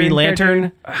 that Green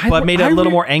Lantern, but made it a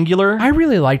little more angular. I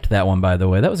really liked that one, by the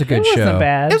way. That was a good It show. wasn't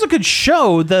bad. It was a good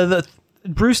show. The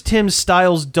Bruce Timm's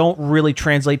styles don't really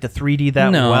translate to 3D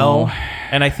that No. well,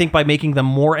 and I think by making them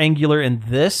more angular in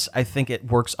this, I think it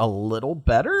works a little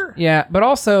better. Yeah, but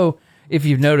also, if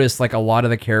you've noticed, like a lot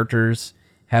of the characters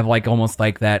have like almost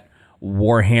like that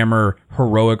Warhammer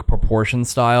heroic proportion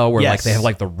style, where like Yes. they have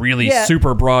like the really Yeah.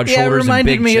 super broad Yeah, it shoulders and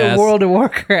reminded big me chest. of World of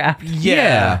Warcraft.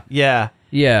 Yeah.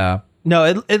 Yeah.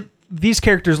 No, these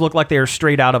characters look like they are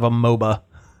straight out of a MOBA.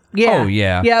 Yeah. Oh,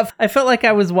 yeah. Yeah, I felt like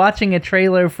I was watching a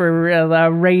trailer for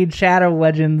the Raid Shadow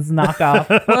Legends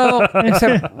knockoff. Well,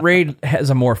 except Raid has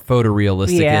a more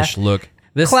photorealistic-ish look.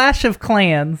 This Clash of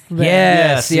Clans. then.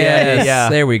 Yes, Yes, yeah.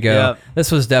 There we go. Yep.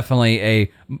 This was definitely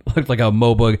looked like a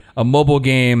mobile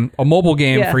game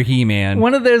Yeah. for He-Man.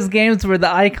 One of those games where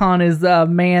the icon is a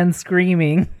man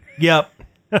screaming. Yep.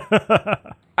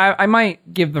 I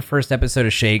might give the first episode a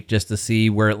shake just to see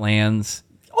where it lands.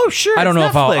 Oh, sure. I don't know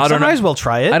if I'll. I don't know. might as well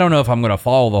try it. I don't know if I'm going to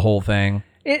follow the whole thing.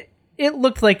 It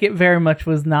looked like it very much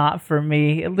was not for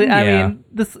me. I Yeah. mean,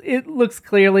 it looks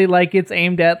clearly like it's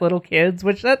aimed at little kids,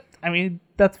 which that's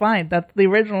fine. That's the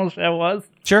original show was.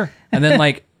 Sure. And then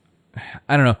like,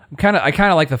 I don't know. I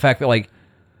kind of like the fact that like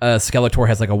Skeletor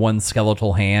has like a one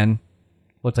skeletal hand.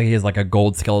 Looks like he has like a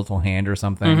gold skeletal hand or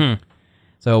something.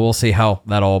 So we'll see how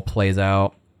that all plays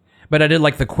out. But I did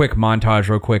like the quick montage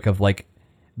real quick of like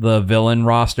the villain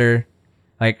roster.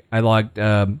 Like I liked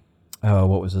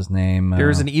what was his name? There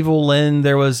was an Evil Lyn.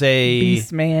 There was a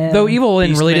Beastman. Though Evil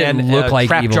Lyn really Beastman, didn't look like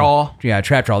Trapjaw. Evil. Yeah,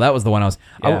 Trapjaw. That was the one I was.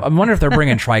 Yeah. I wonder if they're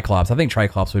bringing Triclops. I think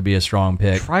Triclops would be a strong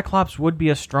pick, Triclops would be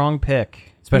a strong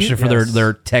pick. especially for Yes.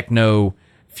 their techno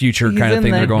future He's kind of in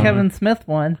thing the they're going. Kevin Smith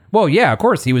one, Well, yeah, of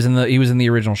course he was in the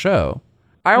original show.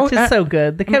 which is so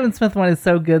good. The Kevin Smith one is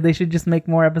so good. They should just make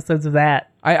more episodes of that.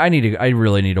 I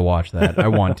really need to watch that. I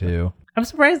want to. I'm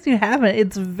surprised you haven't.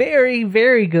 It's very,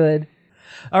 very good.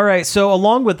 All right, so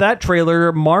along with that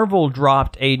trailer, Marvel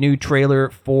dropped a new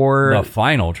trailer for The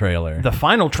final trailer. the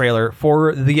final trailer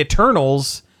for the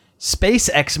Eternals Space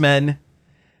X-Men.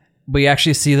 We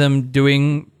actually see them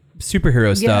doing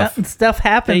superhero stuff. Yeah, stuff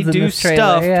happens They in do this trailer.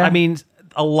 stuff. Yeah. I mean,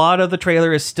 a lot of the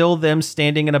trailer is still them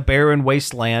standing in a barren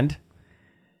wasteland.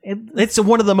 It's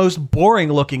one of the most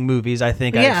boring looking movies I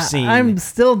think I've seen. I'm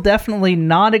still definitely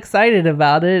not excited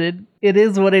about it. It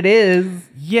is what it is.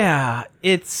 Yeah,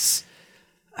 it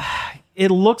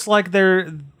looks like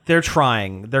they're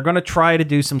trying. They're going to try to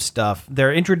do some stuff.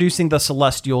 They're introducing the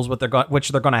Celestials, which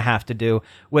they're going to have to do,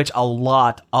 which a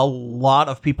lot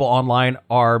of people online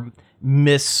are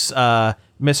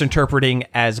misinterpreting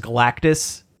as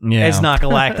Galactus. Yeah. It's not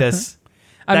Galactus.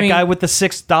 I That mean- guy with the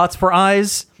 6 dots for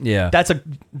eyes. Yeah.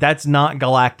 That's not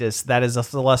Galactus. That is a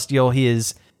Celestial. He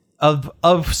is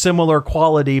of similar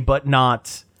quality, but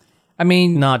not. I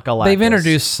mean, Not Galactus. They've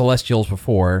introduced Celestials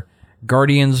before.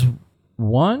 Guardians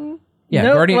 1? Yeah,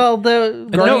 no, Guardian.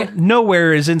 well,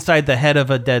 Nowhere is inside the head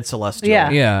of a dead Celestial. Yeah.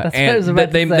 yeah, that's what I was and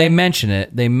about to say. they mention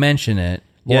it. They mention it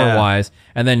lore wise,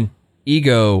 and then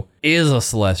Ego is a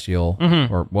Celestial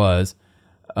or was.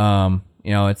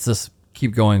 It's just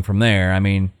keep going from there. I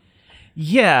mean,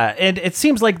 Yeah, and it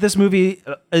seems like this movie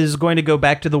is going to go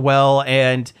back to the well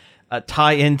and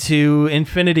tie into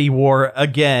Infinity War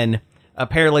again.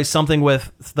 Apparently, something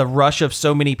with the rush of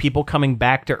so many people coming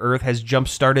back to Earth has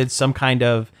jump-started some kind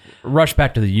of rush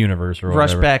back to the universe or rush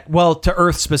whatever. back, well, to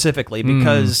Earth specifically,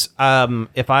 because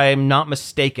if I'm not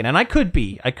mistaken, and I could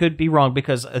be wrong,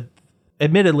 because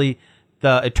admittedly,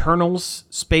 the Eternals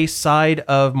space side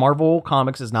of Marvel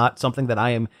Comics is not something that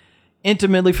I am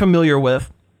intimately familiar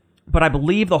with, but I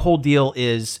believe the whole deal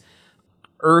is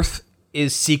Earth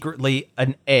is secretly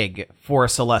an egg for a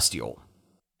Celestial.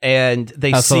 And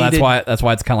they So seeded, that's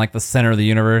why it's kind of like the center of the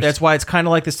universe. that's why it's kind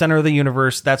of like the center of the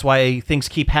universe. That's why things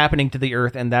keep happening to the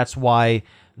Earth, and that's why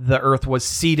the Earth was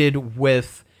seeded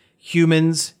with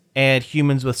humans and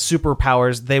humans with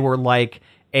superpowers. They were like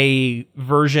a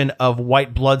version of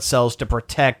white blood cells to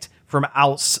protect from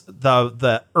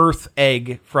the Earth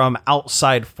egg from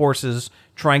outside forces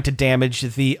trying to damage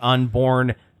the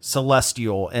unborn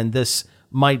Celestial. And this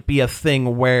might be a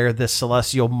thing where the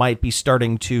Celestial might be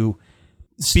starting to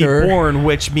be born,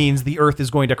 which means the Earth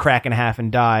is going to crack in half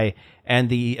and die, and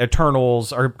the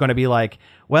Eternals are going to be like,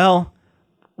 well,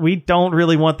 we don't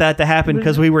really want that to happen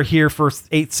because we were here for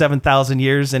 7,000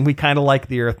 years and we kind of like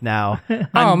the Earth now.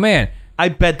 oh man, I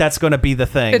bet that's going to be the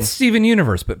thing. it's Steven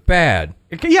Universe, but bad.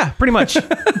 Yeah, pretty much.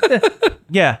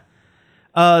 Yeah.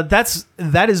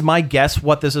 That is my guess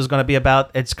what this is going to be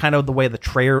about. It's kind of the way the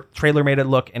trailer made it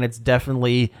look, and it's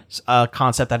definitely a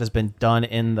concept that has been done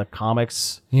in the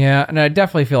comics. Yeah, and I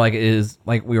definitely feel like it is,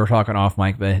 like we were talking off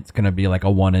mic, but it's going to be like a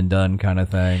one and done kind of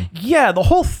thing. Yeah, the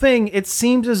whole thing, it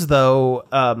seems as though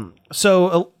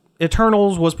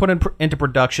Eternals was put into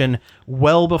production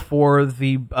well before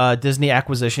the Disney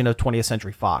acquisition of 20th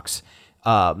Century Fox.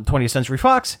 20th Century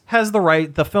Fox has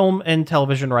the film and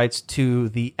television rights to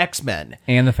the X-Men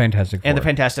And the Fantastic Four. and the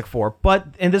Fantastic Four, but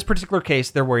in this particular case,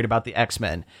 they're worried about the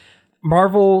X-Men.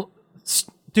 Marvel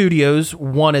Studios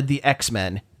wanted the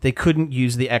X-Men. They couldn't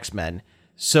use the X-Men,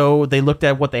 so they looked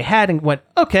at what they had and went,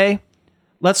 okay,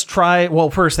 let's try.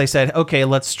 Well, first they said, okay,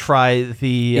 let's try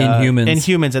the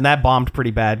Inhumans, and that bombed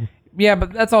pretty bad. Yeah,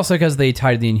 but that's also because they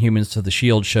tied the Inhumans to the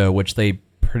S.H.I.E.L.D. show, which they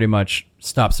pretty much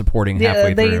stopped supporting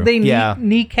halfway through. They Yeah.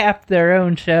 kneecapped their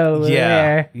own show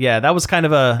there. Yeah, that was kind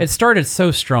of a It started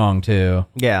so strong, too.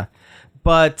 yeah.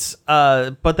 But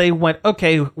they went,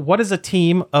 okay, what is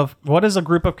a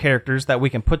group of characters that we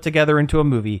can put together into a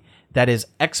movie that is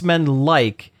X-Men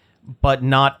like but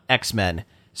not X-Men?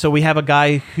 So we have a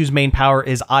guy whose main power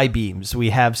is I-beams.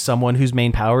 We have someone whose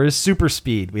main power is super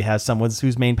speed. We have someone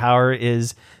whose main power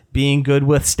is being good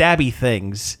with stabby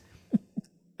things.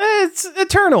 It's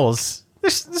Eternals.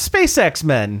 There's the Space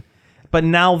X-Men. But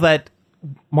now that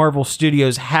Marvel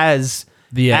Studios has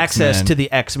The access X-Men. to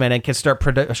the X-Men and can start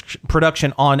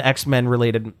production on X-Men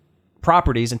related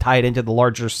properties and tie it into the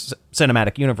larger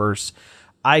cinematic universe,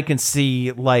 I can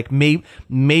see like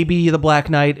maybe the Black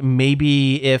Knight,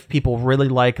 maybe if people really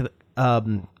like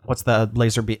what's the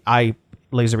laser beam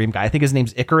guy? I think his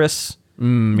name's Icarus.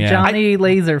 Yeah. Johnny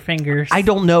Laserfingers. I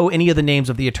don't know any of the names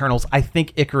of the Eternals. I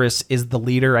think Icarus is the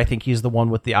leader. I think he's the one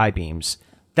with the eye beams.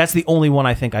 That's the only one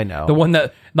I think I know. The one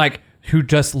that like who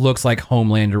just looks like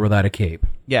Homelander without a cape.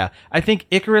 Yeah, I think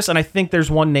Icarus, and I think there's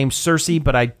one named Cersei,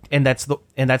 but that's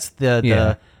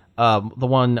the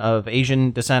one of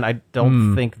Asian descent. I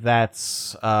don't think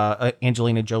that's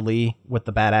Angelina Jolie with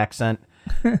the bad accent.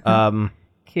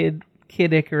 Kid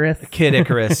Icarus. Kid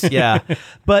Icarus, yeah.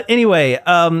 But anyway,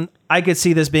 I could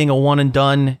see this being a one and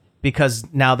done because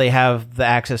now they have the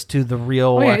access to the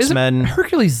real X-Men.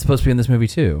 Hercules is supposed to be in this movie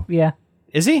too. Yeah,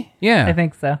 Is he? Yeah. I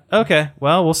think so. Okay,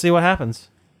 well, we'll see what happens.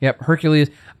 Yep, Hercules.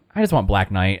 I just want Black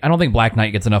Knight. I don't think Black Knight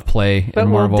gets enough play But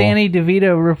in will Marvel. Danny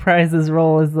DeVito reprise his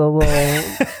role as the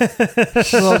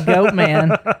little goat man?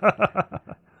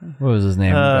 What was his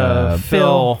name?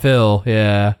 Phil. Phil,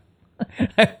 yeah.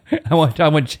 I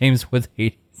want James Woods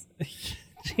Hades.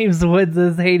 James Woods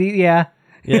is Hades. Yeah,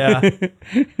 Yeah.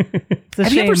 it's a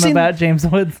Have you ever shame seen- about James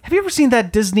Woods. Have you ever seen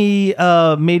that Disney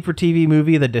made-for-TV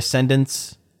movie, The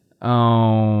Descendants?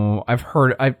 Oh, I've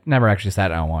never actually sat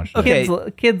down and watched it.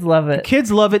 Okay. Kids love it.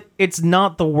 Kids love it. It's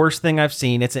not the worst thing I've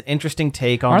seen. It's an interesting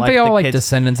take on Aren't they all the like kids.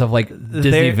 descendants of like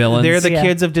Disney they're, villains? They're the Yeah.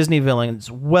 kids of Disney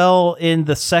villains. Well, in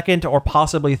the second or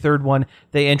possibly third one,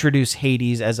 they introduce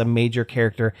Hades as a major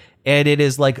character, and it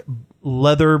is like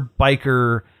leather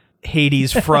biker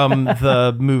Hades from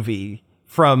the movie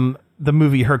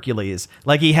Hercules.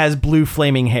 Like he has blue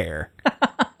flaming hair.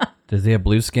 Does he have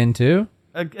blue skin too?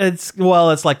 It's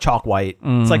like chalk white.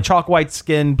 It's like chalk white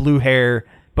skin, blue hair,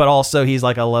 but also he's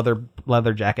like a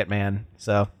leather jacket man.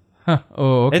 So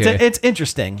Oh, okay. it's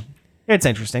interesting. It's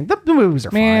interesting. The movies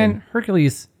are Man, fine.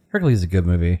 Hercules is a good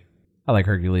movie. I like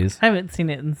Hercules. I haven't seen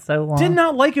it in so long. Did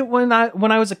not like it when I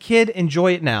was a kid.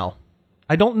 Enjoy it now.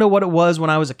 I don't know what it was when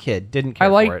I was a kid. Didn't care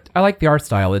for it. I like the art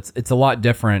style. It's a lot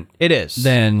different It is.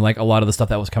 than like a lot of the stuff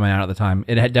that was coming out at the time.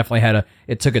 It had definitely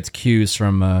it took its cues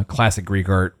from classic Greek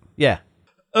art. Yeah.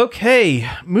 Okay,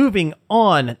 moving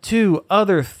on to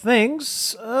other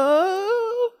things.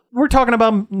 We're talking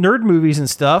about nerd movies and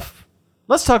stuff.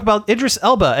 Let's talk about Idris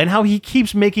Elba and how he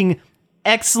keeps making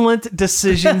excellent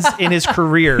decisions in his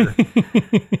career.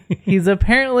 He's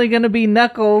apparently going to be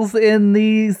Knuckles in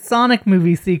the Sonic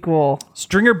movie sequel.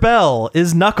 Stringer Bell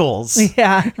is Knuckles.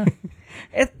 Yeah.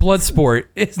 Bloodsport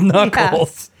is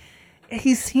Knuckles.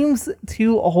 He seems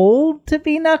too old to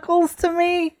be Knuckles to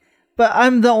me, but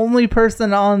I'm the only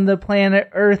person on the planet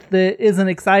Earth that isn't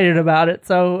excited about it,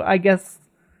 so I guess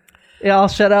I'll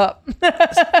shut up.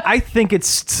 I think it's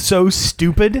so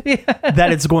stupid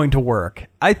that it's going to work.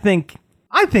 I think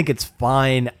it's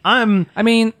fine. I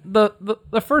mean,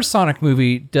 the first Sonic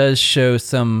movie does show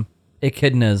some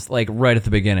echidnas like right at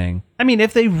the beginning. I mean,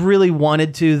 if they really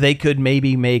wanted to, they could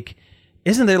maybe make.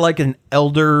 Isn't there like an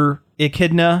elder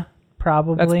echidna?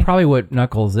 Probably. That's probably what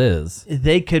Knuckles is.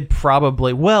 They could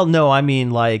probably. Well, no, I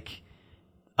mean like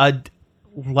in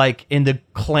the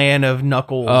clan of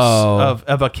Knuckles of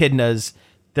echidnas,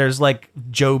 there's like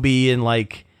Joby and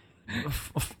like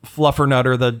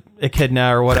Fluffernutter the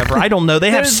echidna or whatever. I don't know.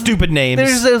 They have stupid names.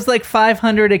 There's those like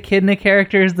 500 echidna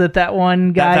characters that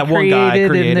one guy That one guy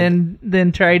created. and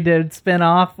then tried to spin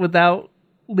off without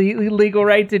legal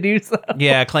right to do so.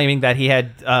 Yeah, claiming that he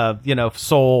had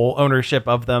sole ownership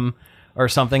of them or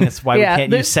something. That's why Yeah, we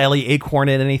can't use Sally Acorn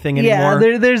in anything anymore.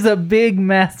 Yeah, there's a big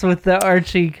mess with the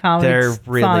Archie comics There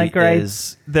really Sonic rights.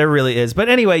 is. There really is. But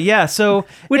anyway, yeah. So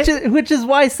Which is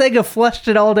why Sega flushed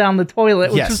it all down the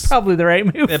toilet, which Yes. was probably the right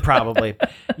move. probably,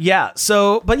 yeah.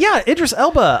 So, but yeah, Idris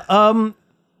Elba.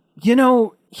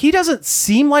 He doesn't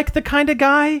seem like the kind of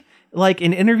guy, like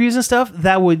in interviews and stuff,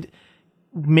 that would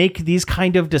make these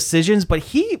kind of decisions. But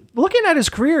looking at his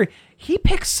career, he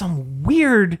picks some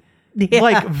weird,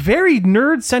 like very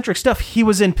nerd centric stuff. He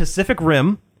was in Pacific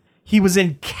Rim. He was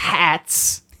in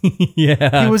Cats.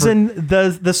 Yeah. He was in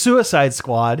the Suicide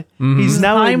Squad. He's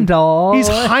now Heimdall. He's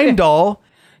Heimdall.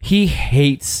 He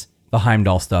hates the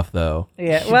Heimdall stuff though.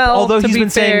 Yeah, well, Although to he's be been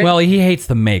saying- fair, Well, he hates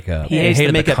the makeup. He hates hated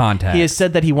the makeup. contact. He has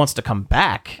said that he wants to come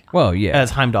back. Well, yeah.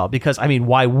 As Heimdall, because I mean,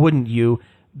 why wouldn't you?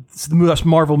 Most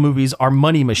Marvel movies are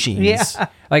money machines. Yeah.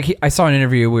 Like I saw an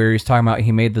interview where he's talking about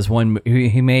he made this one.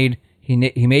 He made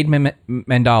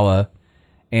Mandala,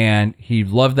 and he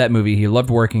loved that movie. He loved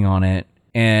working on it,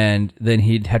 and then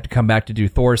he'd have to come back to do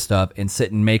Thor stuff and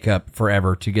sit in makeup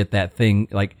forever to get that thing,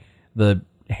 like the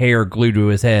hair glued to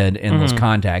his head and those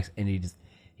contacts. And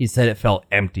He said it felt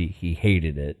empty. He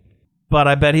hated it. But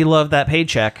I bet he loved that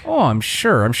paycheck. Oh, I'm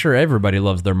sure everybody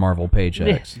loves their Marvel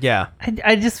paychecks. Yeah.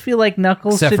 I just feel like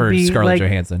Knuckles Except should for be Scarlett like,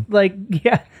 Johansson. Like,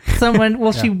 yeah, someone.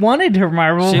 Well, she wanted her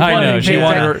Marvel. I know. She paycheck.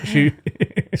 wanted her. She.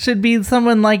 Should be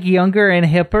someone like younger and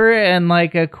hipper and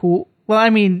like a cool. Well,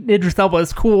 I mean, Idris Elba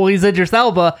is cool. He's Idris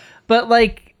Elba, but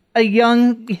like a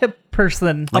young hip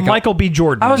person. Like Michael B.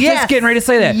 Jordan. I was Yes. just getting ready to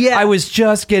say that. Yes. I was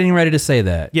just getting ready to say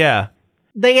that. yeah.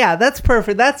 Yeah, that's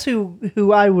perfect. That's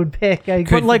who I would pick.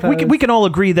 But like we can all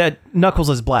agree that Knuckles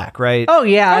is black, right? Oh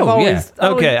yeah, I've Oh, always. yeah.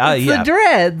 Okay, it's yeah. the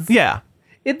dreads. Yeah.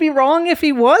 It'd be wrong if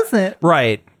he wasn't.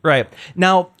 Right.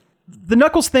 Now, the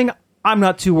Knuckles thing, I'm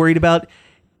not too worried about.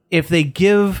 If they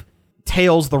give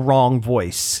Tails the wrong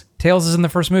voice. Tails is in the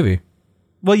first movie.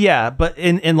 Well, yeah, but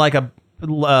in like a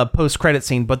post-credit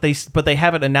scene, but they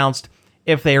haven't announced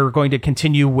if they are going to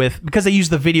continue with, because they use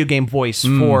the video game voice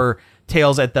for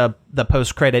Tails at the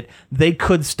post-credit. They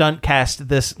could stunt cast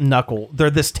this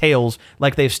this Tails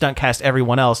like they've stunt cast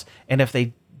everyone else, and if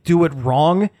they do it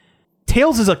wrong,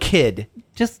 Tails is a kid.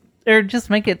 Just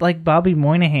make it like Bobby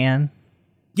Moynihan.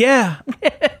 Yeah.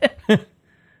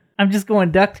 I'm just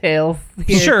going DuckTales.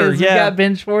 Here, Sure, 'cause we yeah. got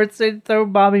Ben Schwartz, so throw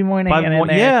Bobby Moynihan in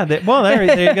there. Yeah,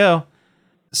 there you go.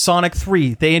 Sonic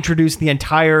 3, they introduced the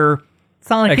entire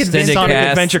Sonic Extended Adventure. Sonic cast.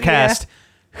 Adventure cast.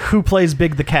 Who plays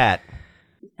Big the Cat?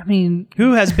 I mean,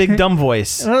 Who has Big Dumb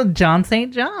Voice? well, John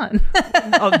St. John.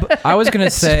 I was gonna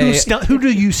say. Who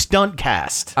do you stunt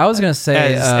cast? I was gonna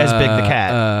say As Big the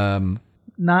Cat.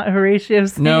 Not Horatio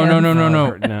Sands. No.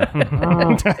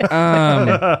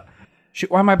 Shoot,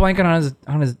 why am I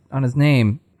blanking on his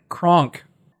name? Kronk.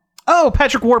 Oh,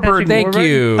 Patrick Warburton. Thank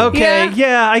you. Okay, Yeah.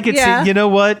 yeah, I could Yeah. see. You know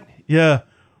what? Yeah.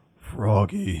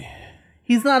 Froggy.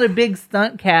 He's not a big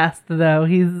stunt cast, though.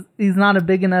 He's not a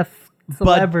big enough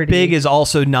celebrity. But Big is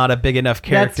also not a big enough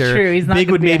character. true. He's not Big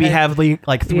gonna would be maybe a- have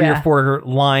like 3 or Yeah. 4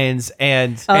 lines,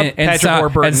 and And Patrick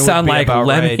Warburton sound would be like about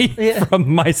Lemmy right.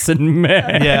 from Mice and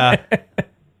Men. Yeah.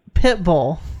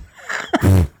 Pitbull.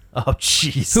 Oh,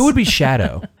 jeez. Who would be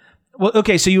Shadow? Well,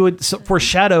 okay, so you would for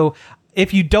Shadow,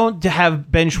 if you don't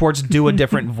have Ben Schwartz do a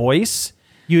different voice,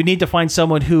 you would need to find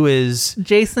someone who is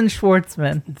Jason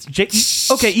Schwartzman.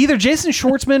 okay, either Jason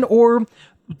Schwartzman or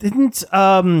didn't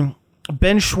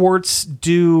Ben Schwartz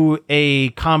do a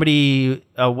comedy?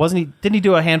 Didn't he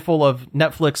do a handful of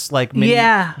Netflix like mini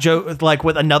Yeah. like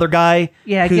with another guy?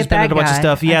 Yeah, who's get done that a bunch of guy.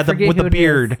 stuff. I Yeah, forget with who the it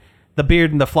beard, is. the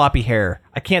beard and the floppy hair.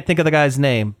 I can't think of the guy's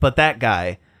name, but that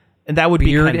guy, and that would be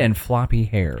Beard kinda, and floppy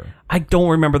hair. I don't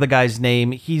remember the guy's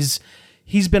name. He's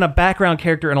been a background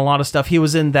character in a lot of stuff. He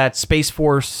was in that Space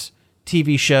Force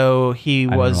TV show. He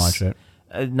didn't was watch it.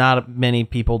 not many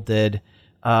people did.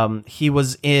 He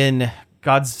was in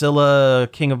Godzilla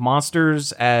King of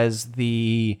Monsters as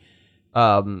the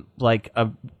like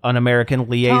an American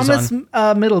liaison.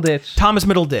 Thomas Middleditch. Thomas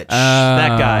Middleditch.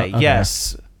 That guy. okay.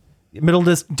 Yes.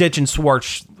 Middleditch and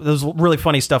Swartz. There's really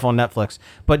funny stuff on Netflix.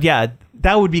 But yeah,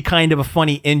 that would be kind of a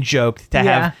funny in-joke to Yeah.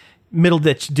 have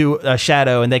Middleditch do a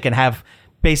Shadow, and they can have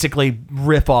basically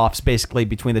riff-offs basically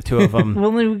between the two of them.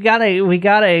 Well, we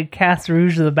gotta cast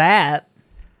Rouge the Bat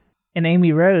and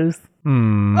Amy Rose.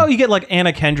 Oh, you get like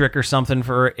Anna Kendrick or something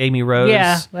for Amy Rose.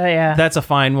 Yeah. That's a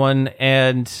fine one.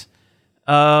 And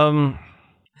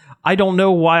I don't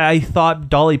know why I thought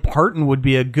Dolly Parton would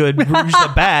be a good Rouge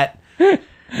the Bat.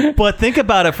 But think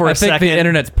about it for I a think second. the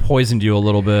internet's poisoned you a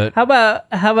little bit. How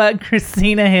about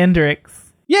Christina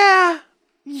Hendricks? Yeah.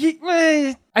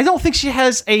 I don't think she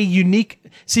has a unique...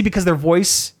 See, because their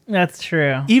voice... That's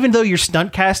true. Even though you're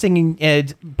stunt casting,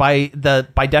 by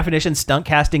definition, stunt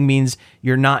casting means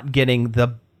you're not getting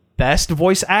the best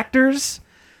voice actors.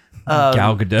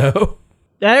 Gal Gadot.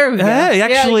 There we go. Hey, Yeah,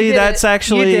 actually, you did that's it.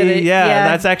 actually You did it.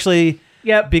 that's actually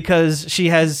Yep. because she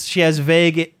has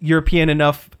vague European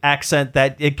enough accent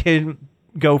that it can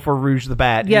go for Rouge the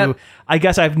Bat. Yep. Who I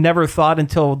guess I've never thought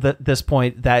until this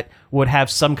point that would have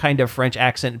some kind of French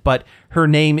accent, but her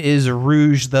name is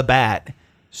Rouge the Bat.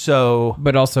 So,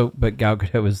 But Gal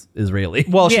Gadot is Israeli.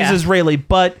 well, she's Yeah. Israeli,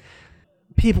 but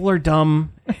people are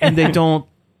dumb and they don't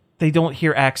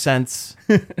hear accents.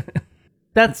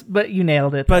 But you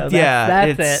nailed it. But though.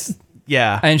 yeah, that's it.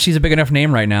 Yeah, And she's a big enough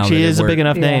name right now. she that is a we're- big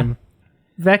enough Yeah. name.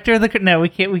 Vector the no, we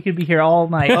can't. We could be here all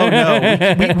night. Oh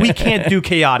no, we can't do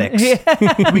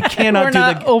chaotix. We cannot We're do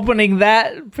not opening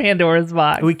that Pandora's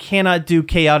box. we cannot do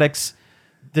chaotix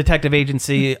detective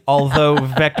agency. Although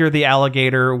Vector the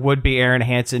alligator would be Aaron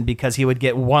Hansen because he would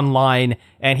get one line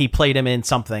and he played him in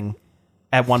something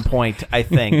at one point. I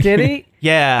think. Did he?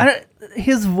 Yeah,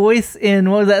 His voice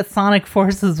in what was that Sonic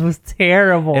Forces was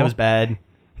terrible. it was bad.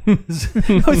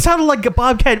 It sounded like a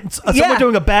Bobcat. Someone Yeah.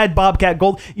 doing a bad Bobcat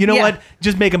Gold. You know Yeah. what?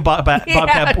 Just make him Bobcat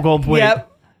Gold. Wait. Yep.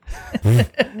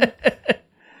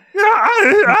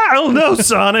 I don't know,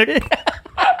 Sonic.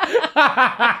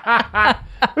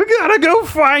 We gotta go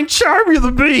find Charmy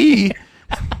the Bee.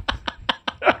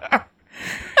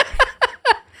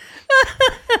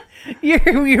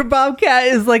 Your Bobcat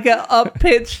is like a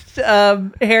up-pitched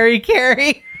Harry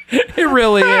Carey. It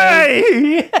really is.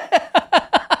 Hey!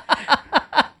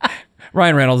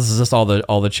 Ryan Reynolds is just all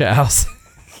the chows.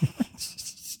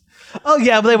 Oh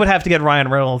yeah, but they would have to get Ryan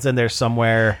Reynolds in there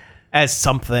somewhere as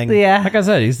something. Yeah. Like I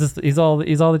said, he's all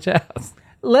the chows.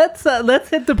 Let's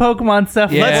hit the Pokemon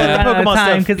stuff. Yeah. Let's hit the Pokemon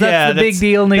stuff because that's the big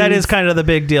deal news. That is kind of the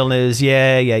big deal news.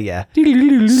 Yeah.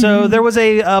 So there was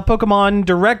a Pokemon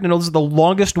Direct, and it was the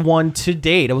longest one to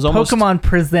date. It was almost Pokemon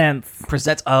Presents.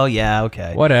 presents. Oh yeah,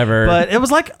 okay. Whatever. But it was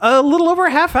like a little over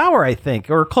a half hour, I think,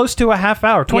 or close to a half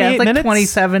hour. 28 Yeah, it's like minutes.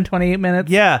 27, 28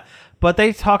 minutes. Yeah, but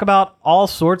they talk about all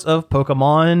sorts of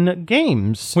Pokemon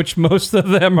games. which most of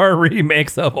them are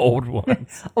remakes of old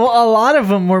ones. Well, a lot of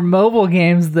them were mobile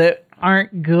games that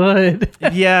aren't good.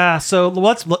 Yeah, so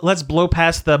let's blow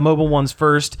past the mobile ones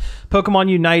first. Pokemon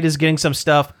Unite is getting some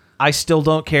stuff. I still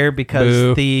don't care because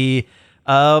Boo. the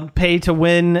pay to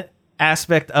win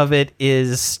aspect of it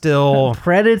is still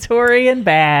Predatory and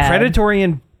bad. predatory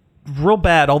and real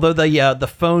bad. Although the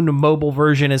phone mobile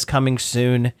version is coming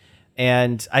soon,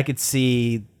 and I could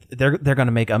see they're going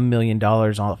to make $1 million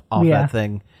off Yeah. that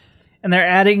thing. And they're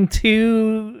adding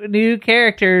 2 new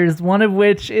characters, one of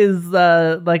which is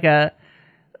like a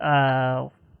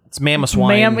It's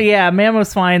Mamoswine.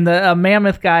 Mamoswine, the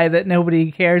mammoth guy that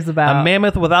nobody cares about. A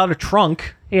mammoth without a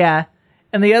trunk. Yeah.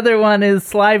 And the other one is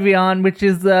Sliveon, which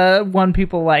is one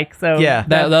people like. So Yeah.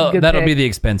 that's a good That'll pick. be the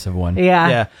expensive one. Yeah.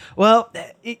 Yeah. Well,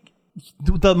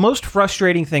 the most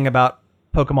frustrating thing about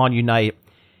Pokemon Unite,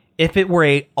 if it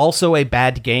were also a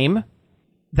bad game,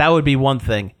 that would be one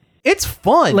thing. It's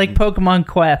fun. Like Pokemon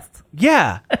Quest.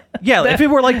 Yeah. If it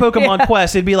were like Pokemon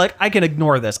Quest, it'd be like, I can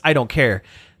ignore this. I don't care.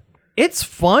 It's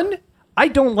fun. I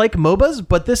don't like MOBAs,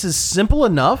 but this is simple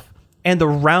enough, and the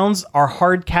rounds are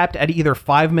hard capped at either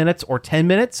 5 minutes or 10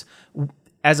 minutes,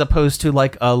 as opposed to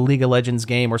like a League of Legends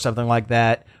game or something like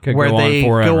that, Could where go on they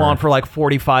forever. go on for like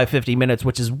 45, 50 minutes,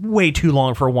 which is way too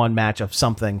long for one match of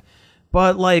something.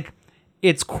 But like,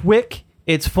 it's quick,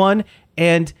 it's fun,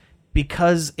 and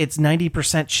because it's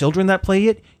 90% children that play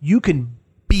it, you can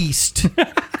beast.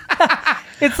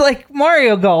 It's like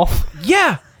Mario Golf.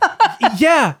 Yeah.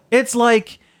 Yeah. It's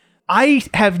like, I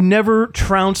have never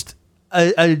trounced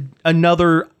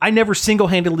another. I never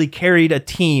single-handedly carried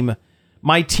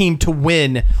my team to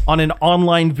win on an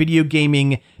online video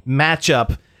gaming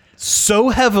matchup so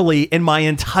heavily in my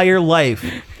entire life.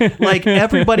 Like,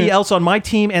 everybody else on my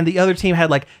team and the other team had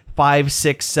like 5,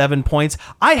 6, 7 points.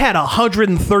 I had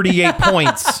 138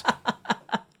 points.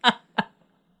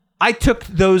 I took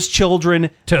those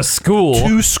children To school.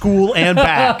 to school and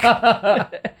back.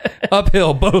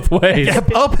 Uphill both ways.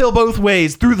 Uphill both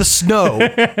ways through the snow.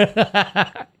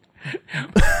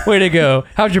 Way to go.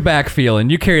 How's your back feeling?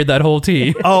 You carried that whole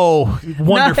team. Oh,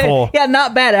 wonderful.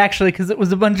 Not bad actually, because it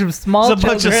was a bunch of small It's a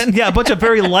bunch children. a bunch of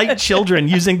very light children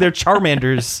using their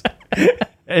Charmanders.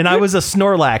 And I was a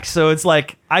Snorlax, so it's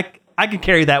like I can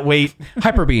carry that weight.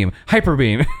 Hyper beam.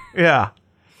 Yeah.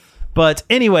 But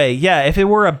anyway, yeah, if it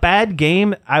were a bad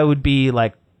game, I would be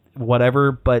like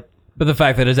whatever, but But the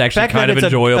fact that it's actually back kind then of it's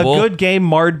enjoyable. a good game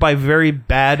marred by very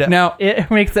bad. Now, It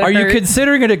makes it are you hurt.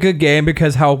 considering it a good game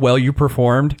because how well you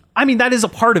performed? I mean, that is a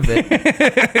part of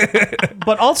it.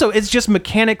 But also, it's just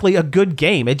mechanically a good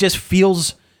game. It just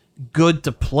feels good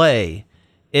to play.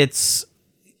 It's,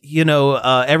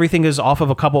 everything is off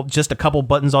of just a couple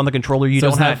buttons on the controller. You So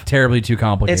don't it's not have. terribly too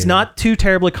complicated. It's not too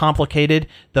terribly complicated.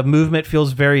 The movement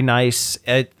feels very nice.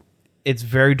 It's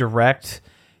very direct.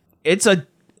 It's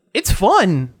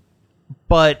fun,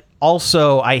 but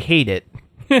also I hate it.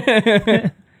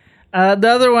 The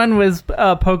other one was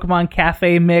Pokemon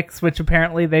Cafe Mix, which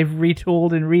apparently they've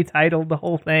retooled and retitled the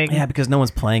whole thing. Yeah, because no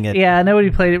one's playing it. Yeah,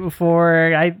 nobody played it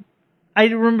before. I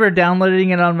remember downloading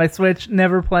it on my Switch,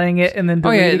 never playing it, and then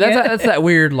Oh yeah, deleting it. that's that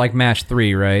weird like match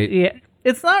 3, right? Yeah,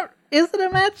 it's not. Is it a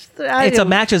match? It's a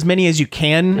match as many as you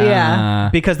can. Yeah.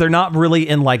 Because they're not really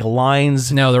in like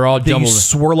lines. No, they're all that you jumbled.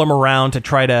 swirl them around to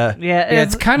try to. Yeah,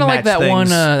 It's kind of like match that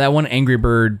things. one Angry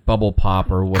Bird bubble pop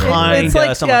or whatever. Kind- it's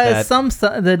like something like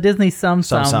that. the Disney Some.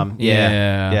 Some.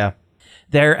 Yeah. Yeah.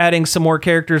 They're adding some more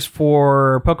characters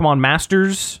for Pokemon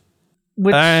Masters.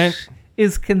 which Alright.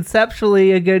 is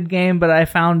conceptually a good game, but I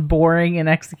found boring in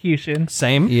execution.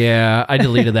 Same. Yeah, I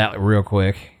deleted that real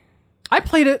quick. I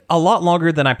played it a lot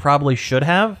longer than I probably should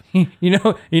have. You know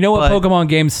what But- Pokemon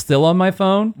game's still on my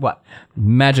phone? What?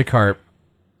 Magikarp.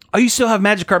 Oh, you still have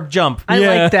Magikarp Jump. I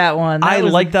Yeah. like that one. I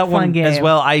was like a that fun one game. as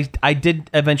well. I did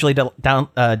eventually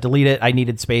delete it. I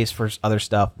needed space for other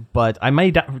stuff, but I may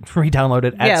re-download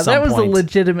it at Yeah, some that was point. a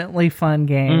legitimately fun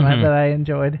game that I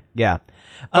enjoyed. Yeah.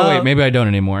 Oh wait, maybe I don't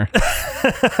anymore.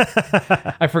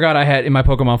 I forgot I had in my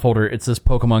Pokemon folder. It says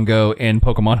Pokemon Go and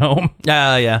Pokemon Home.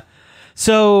 Yeah.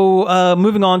 So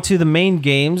moving on to the main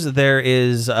games, there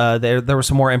is there was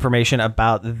some more information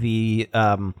about the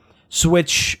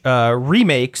Switch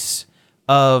remakes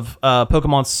of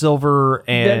Pokemon Silver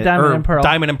and Diamond and Pearl.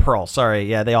 Diamond and Pearl. Sorry,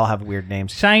 yeah, they all have weird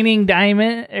names. Shining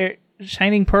Diamond,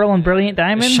 Shining Pearl, and Brilliant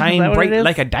Diamond. Is that Shine what it bright is?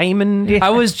 like a diamond. Yeah. I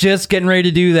was just getting ready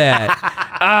to do that.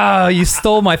 Ah, you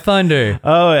stole my thunder.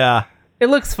 Oh yeah. It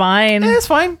looks fine. It's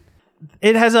fine.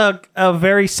 It has a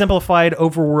very simplified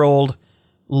overworld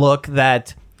look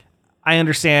that I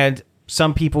understand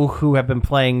some people who have been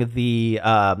playing the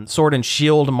Sword and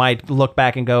Shield might look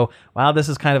back and go, wow, this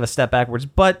is kind of a step backwards.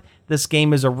 But this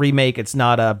game is a remake. It's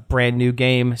not a brand new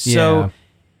game. So Yeah.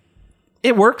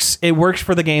 it works. It works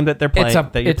for the game that they're playing.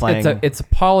 That you're playing. It's a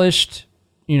polished,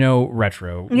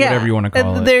 retro, whatever you want to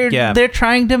call it. They're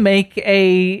trying to make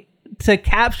to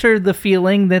capture the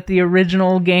feeling that the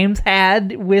original games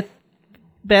had with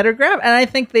better graphics, and I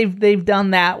think they've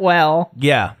done that well.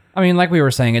 Yeah. I mean, like we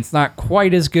were saying, it's not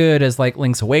quite as good as like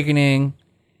Link's Awakening.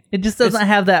 It just doesn't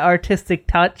have that artistic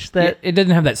touch that. It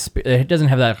doesn't have that. It doesn't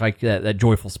have that like that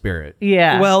joyful spirit.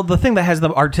 Yeah. Well, the thing that has the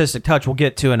artistic touch, we'll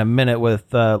get to in a minute with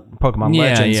Pokemon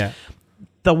Legends. Yeah.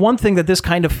 The one thing that this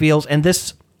kind of feels, and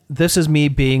this is me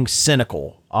being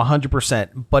cynical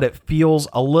 100%, but it feels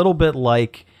a little bit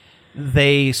like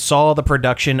they saw the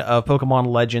production of Pokemon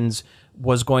Legends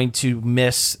was going to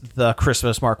miss the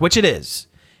Christmas mark, which it is.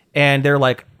 And they're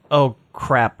like, oh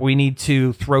crap, we need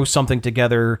to throw something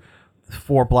together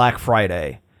for Black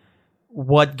Friday.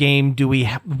 What game do we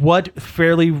what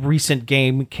fairly recent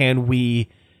game can we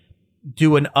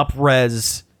do an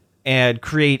up-res and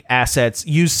create assets,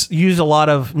 use a lot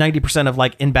of 90% of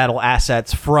like in-battle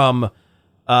assets from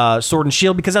Sword and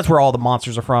Shield, because that's where all the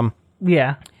monsters are from,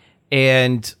 yeah.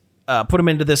 and put them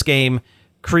into this game,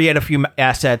 create a few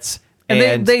assets,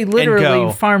 And they literally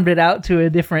go. farmed it out to a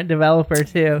different developer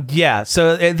too. Yeah,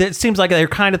 so it seems like they're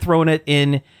kind of throwing it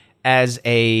in as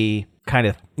a kind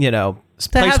of, To have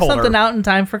placeholder. something out in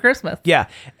time for Christmas. Yeah,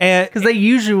 and Because they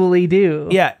usually do.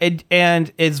 yeah,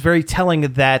 and it's very telling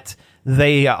that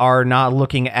they are not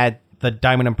looking at the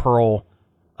Diamond and Pearl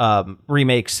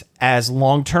remakes as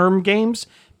long-term games,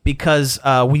 because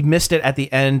we missed it at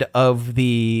the end of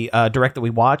the direct that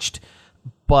we watched,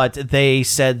 but they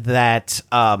said that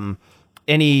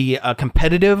any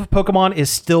competitive Pokemon is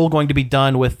still going to be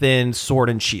done within Sword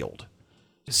and Shield.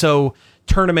 So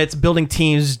tournaments, building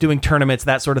teams, doing tournaments,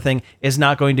 that sort of thing is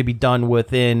not going to be done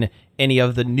within any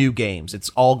of the new games. It's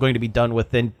all going to be done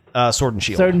within Sword and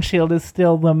Shield. Sword and Shield is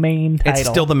still the main title. It's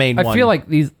still the main one. I feel like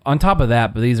these, on top of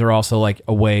that, but these are also like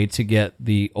a way to get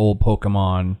the old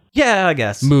Pokemon yeah, I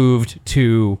guess. moved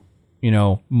to,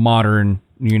 modern,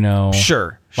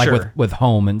 Sure, like sure. with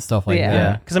home and stuff like Yeah. Yeah,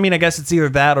 that. because I mean, I guess it's either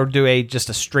that or do just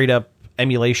a straight up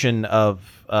emulation of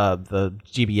the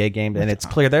GBA game, and it's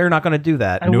clear they're not going to do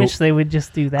that. I wish they would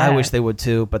just do that. I wish they would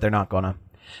too, but they're not gonna.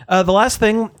 The last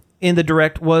thing in the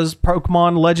direct was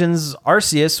Pokemon Legends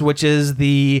Arceus, which is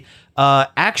the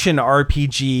action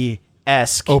RPG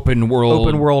esque Open world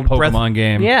Pokemon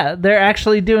game. Yeah, they're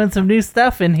actually doing some new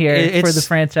stuff in here for the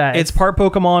franchise. It's part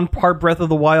Pokemon, part Breath of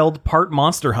the Wild, part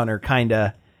Monster Hunter,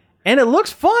 kinda, and it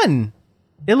looks fun.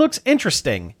 It looks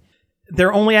interesting.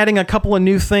 They're only adding a couple of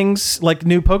new things, like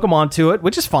new Pokemon to it,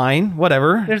 which is fine.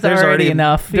 Whatever. There's already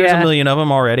enough, There's yeah. a million of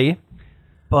them already.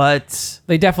 But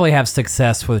They definitely have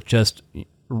success with just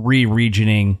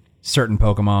re-regioning certain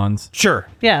Pokemons. sure,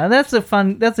 Yeah, that's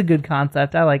a good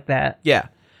concept. I like that. yeah.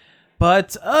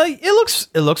 But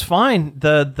it looks fine.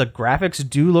 The graphics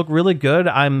do look really good.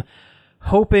 I'm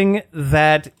hoping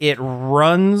that it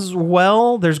runs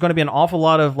well. There's going to be an awful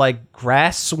lot of like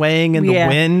grass swaying in the Yeah.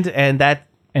 wind, and that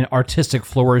And artistic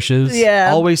flourishes. Yeah.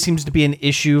 always seems to be an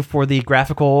issue for the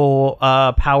graphical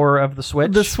power of the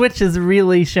Switch. The Switch is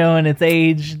really showing its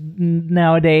age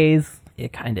nowadays.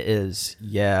 It kind of is,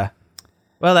 yeah.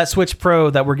 Well, that Switch Pro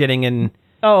that we're getting in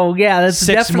Oh yeah, that's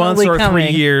 6 months definitely or coming.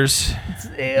 3 years.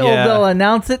 Yeah. They'll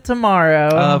announce it tomorrow.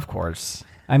 Of course.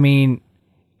 I mean,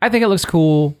 I think it looks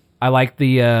cool. I like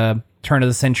the turn of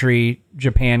the century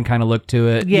Japan kind of look to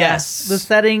it. Yes.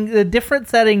 the different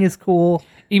setting is cool.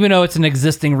 Even though it's an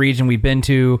existing region we've been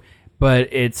to, but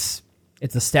it's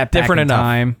a step back Different in enough.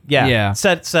 time. Yeah. Yeah.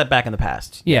 Set back in the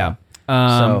past. Yeah.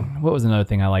 What was another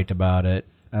thing I liked about it?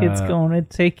 It's going to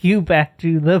take you back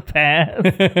to the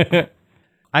past.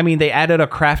 I mean, they added a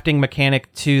crafting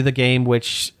mechanic to the game,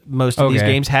 which most of these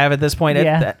Okay. games have at this point.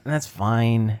 Yeah. That's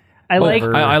fine. I like.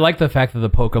 I like the fact that the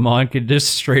Pokemon could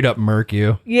just straight up murk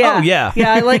you. Yeah. Oh, yeah.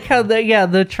 Yeah, I like how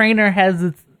the trainer has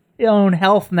its own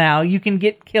health now. You can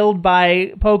get killed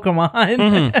by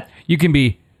Pokemon. You can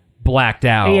be blacked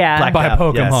out Yeah. by Blacked a out,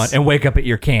 Pokemon yes. and wake up at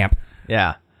your camp.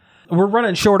 Yeah. We're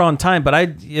running short on time, but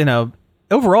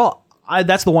overall,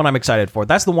 that's the one I'm excited for.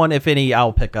 That's the one, if any,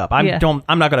 I'll pick up. I'm Yeah.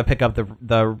 not going to pick up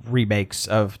the remakes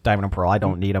of Diamond and Pearl. I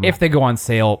don't need them. If they go on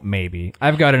sale, maybe.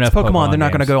 I've got enough Pokemon, they're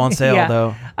not going to games. go on sale,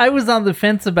 though. I was on the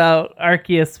fence about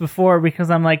Arceus before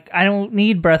because I'm like, I don't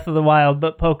need Breath of the Wild,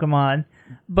 but Pokemon.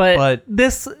 But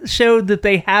this showed that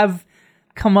they have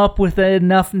come up with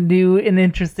enough new and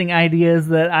interesting ideas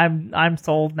that I'm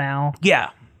sold now.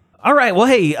 Yeah. All right. Well,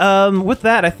 hey, with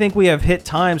that, I think we have hit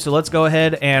time. So let's go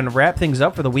ahead and wrap things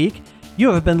up for the week.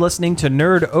 You have been listening to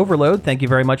Nerd Overload. Thank you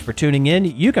very much for tuning in.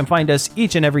 You can find us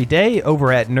each and every day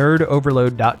over at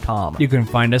nerdoverload.com. You can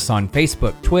find us on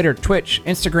Facebook, Twitter, Twitch,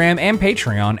 Instagram, and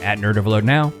Patreon at Nerd Overload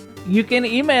Now. You can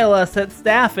email us at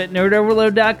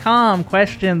staff@nerdoverload.com.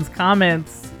 Questions,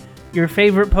 comments, your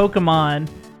favorite Pokemon,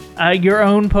 your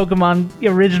own Pokemon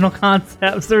original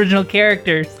concepts, original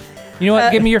characters. You know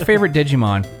what? Give me your favorite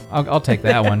Digimon. I'll take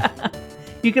that one.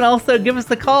 You can also give us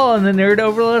a call on the Nerd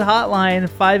Overload hotline,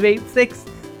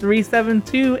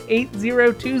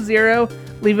 586-372-8020.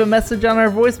 Leave a message on our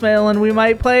voicemail and we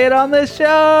might play it on the show.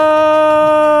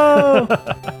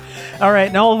 All right,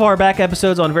 and all of our back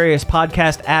episodes on various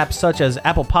podcast apps such as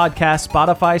Apple Podcasts,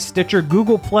 Spotify, Stitcher,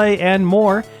 Google Play, and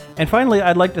more. And finally,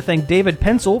 I'd like to thank David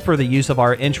Pencil for the use of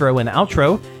our intro and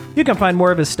outro. You can find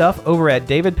more of his stuff over at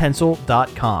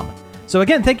davidpencil.com. So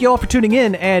again, thank you all for tuning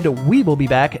in, and we will be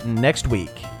back next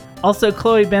week. Also,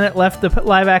 Chloe Bennett left the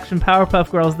live-action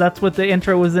Powerpuff Girls. That's what the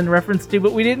intro was in reference to,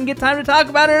 but we didn't get time to talk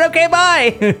about it. Okay,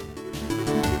 bye!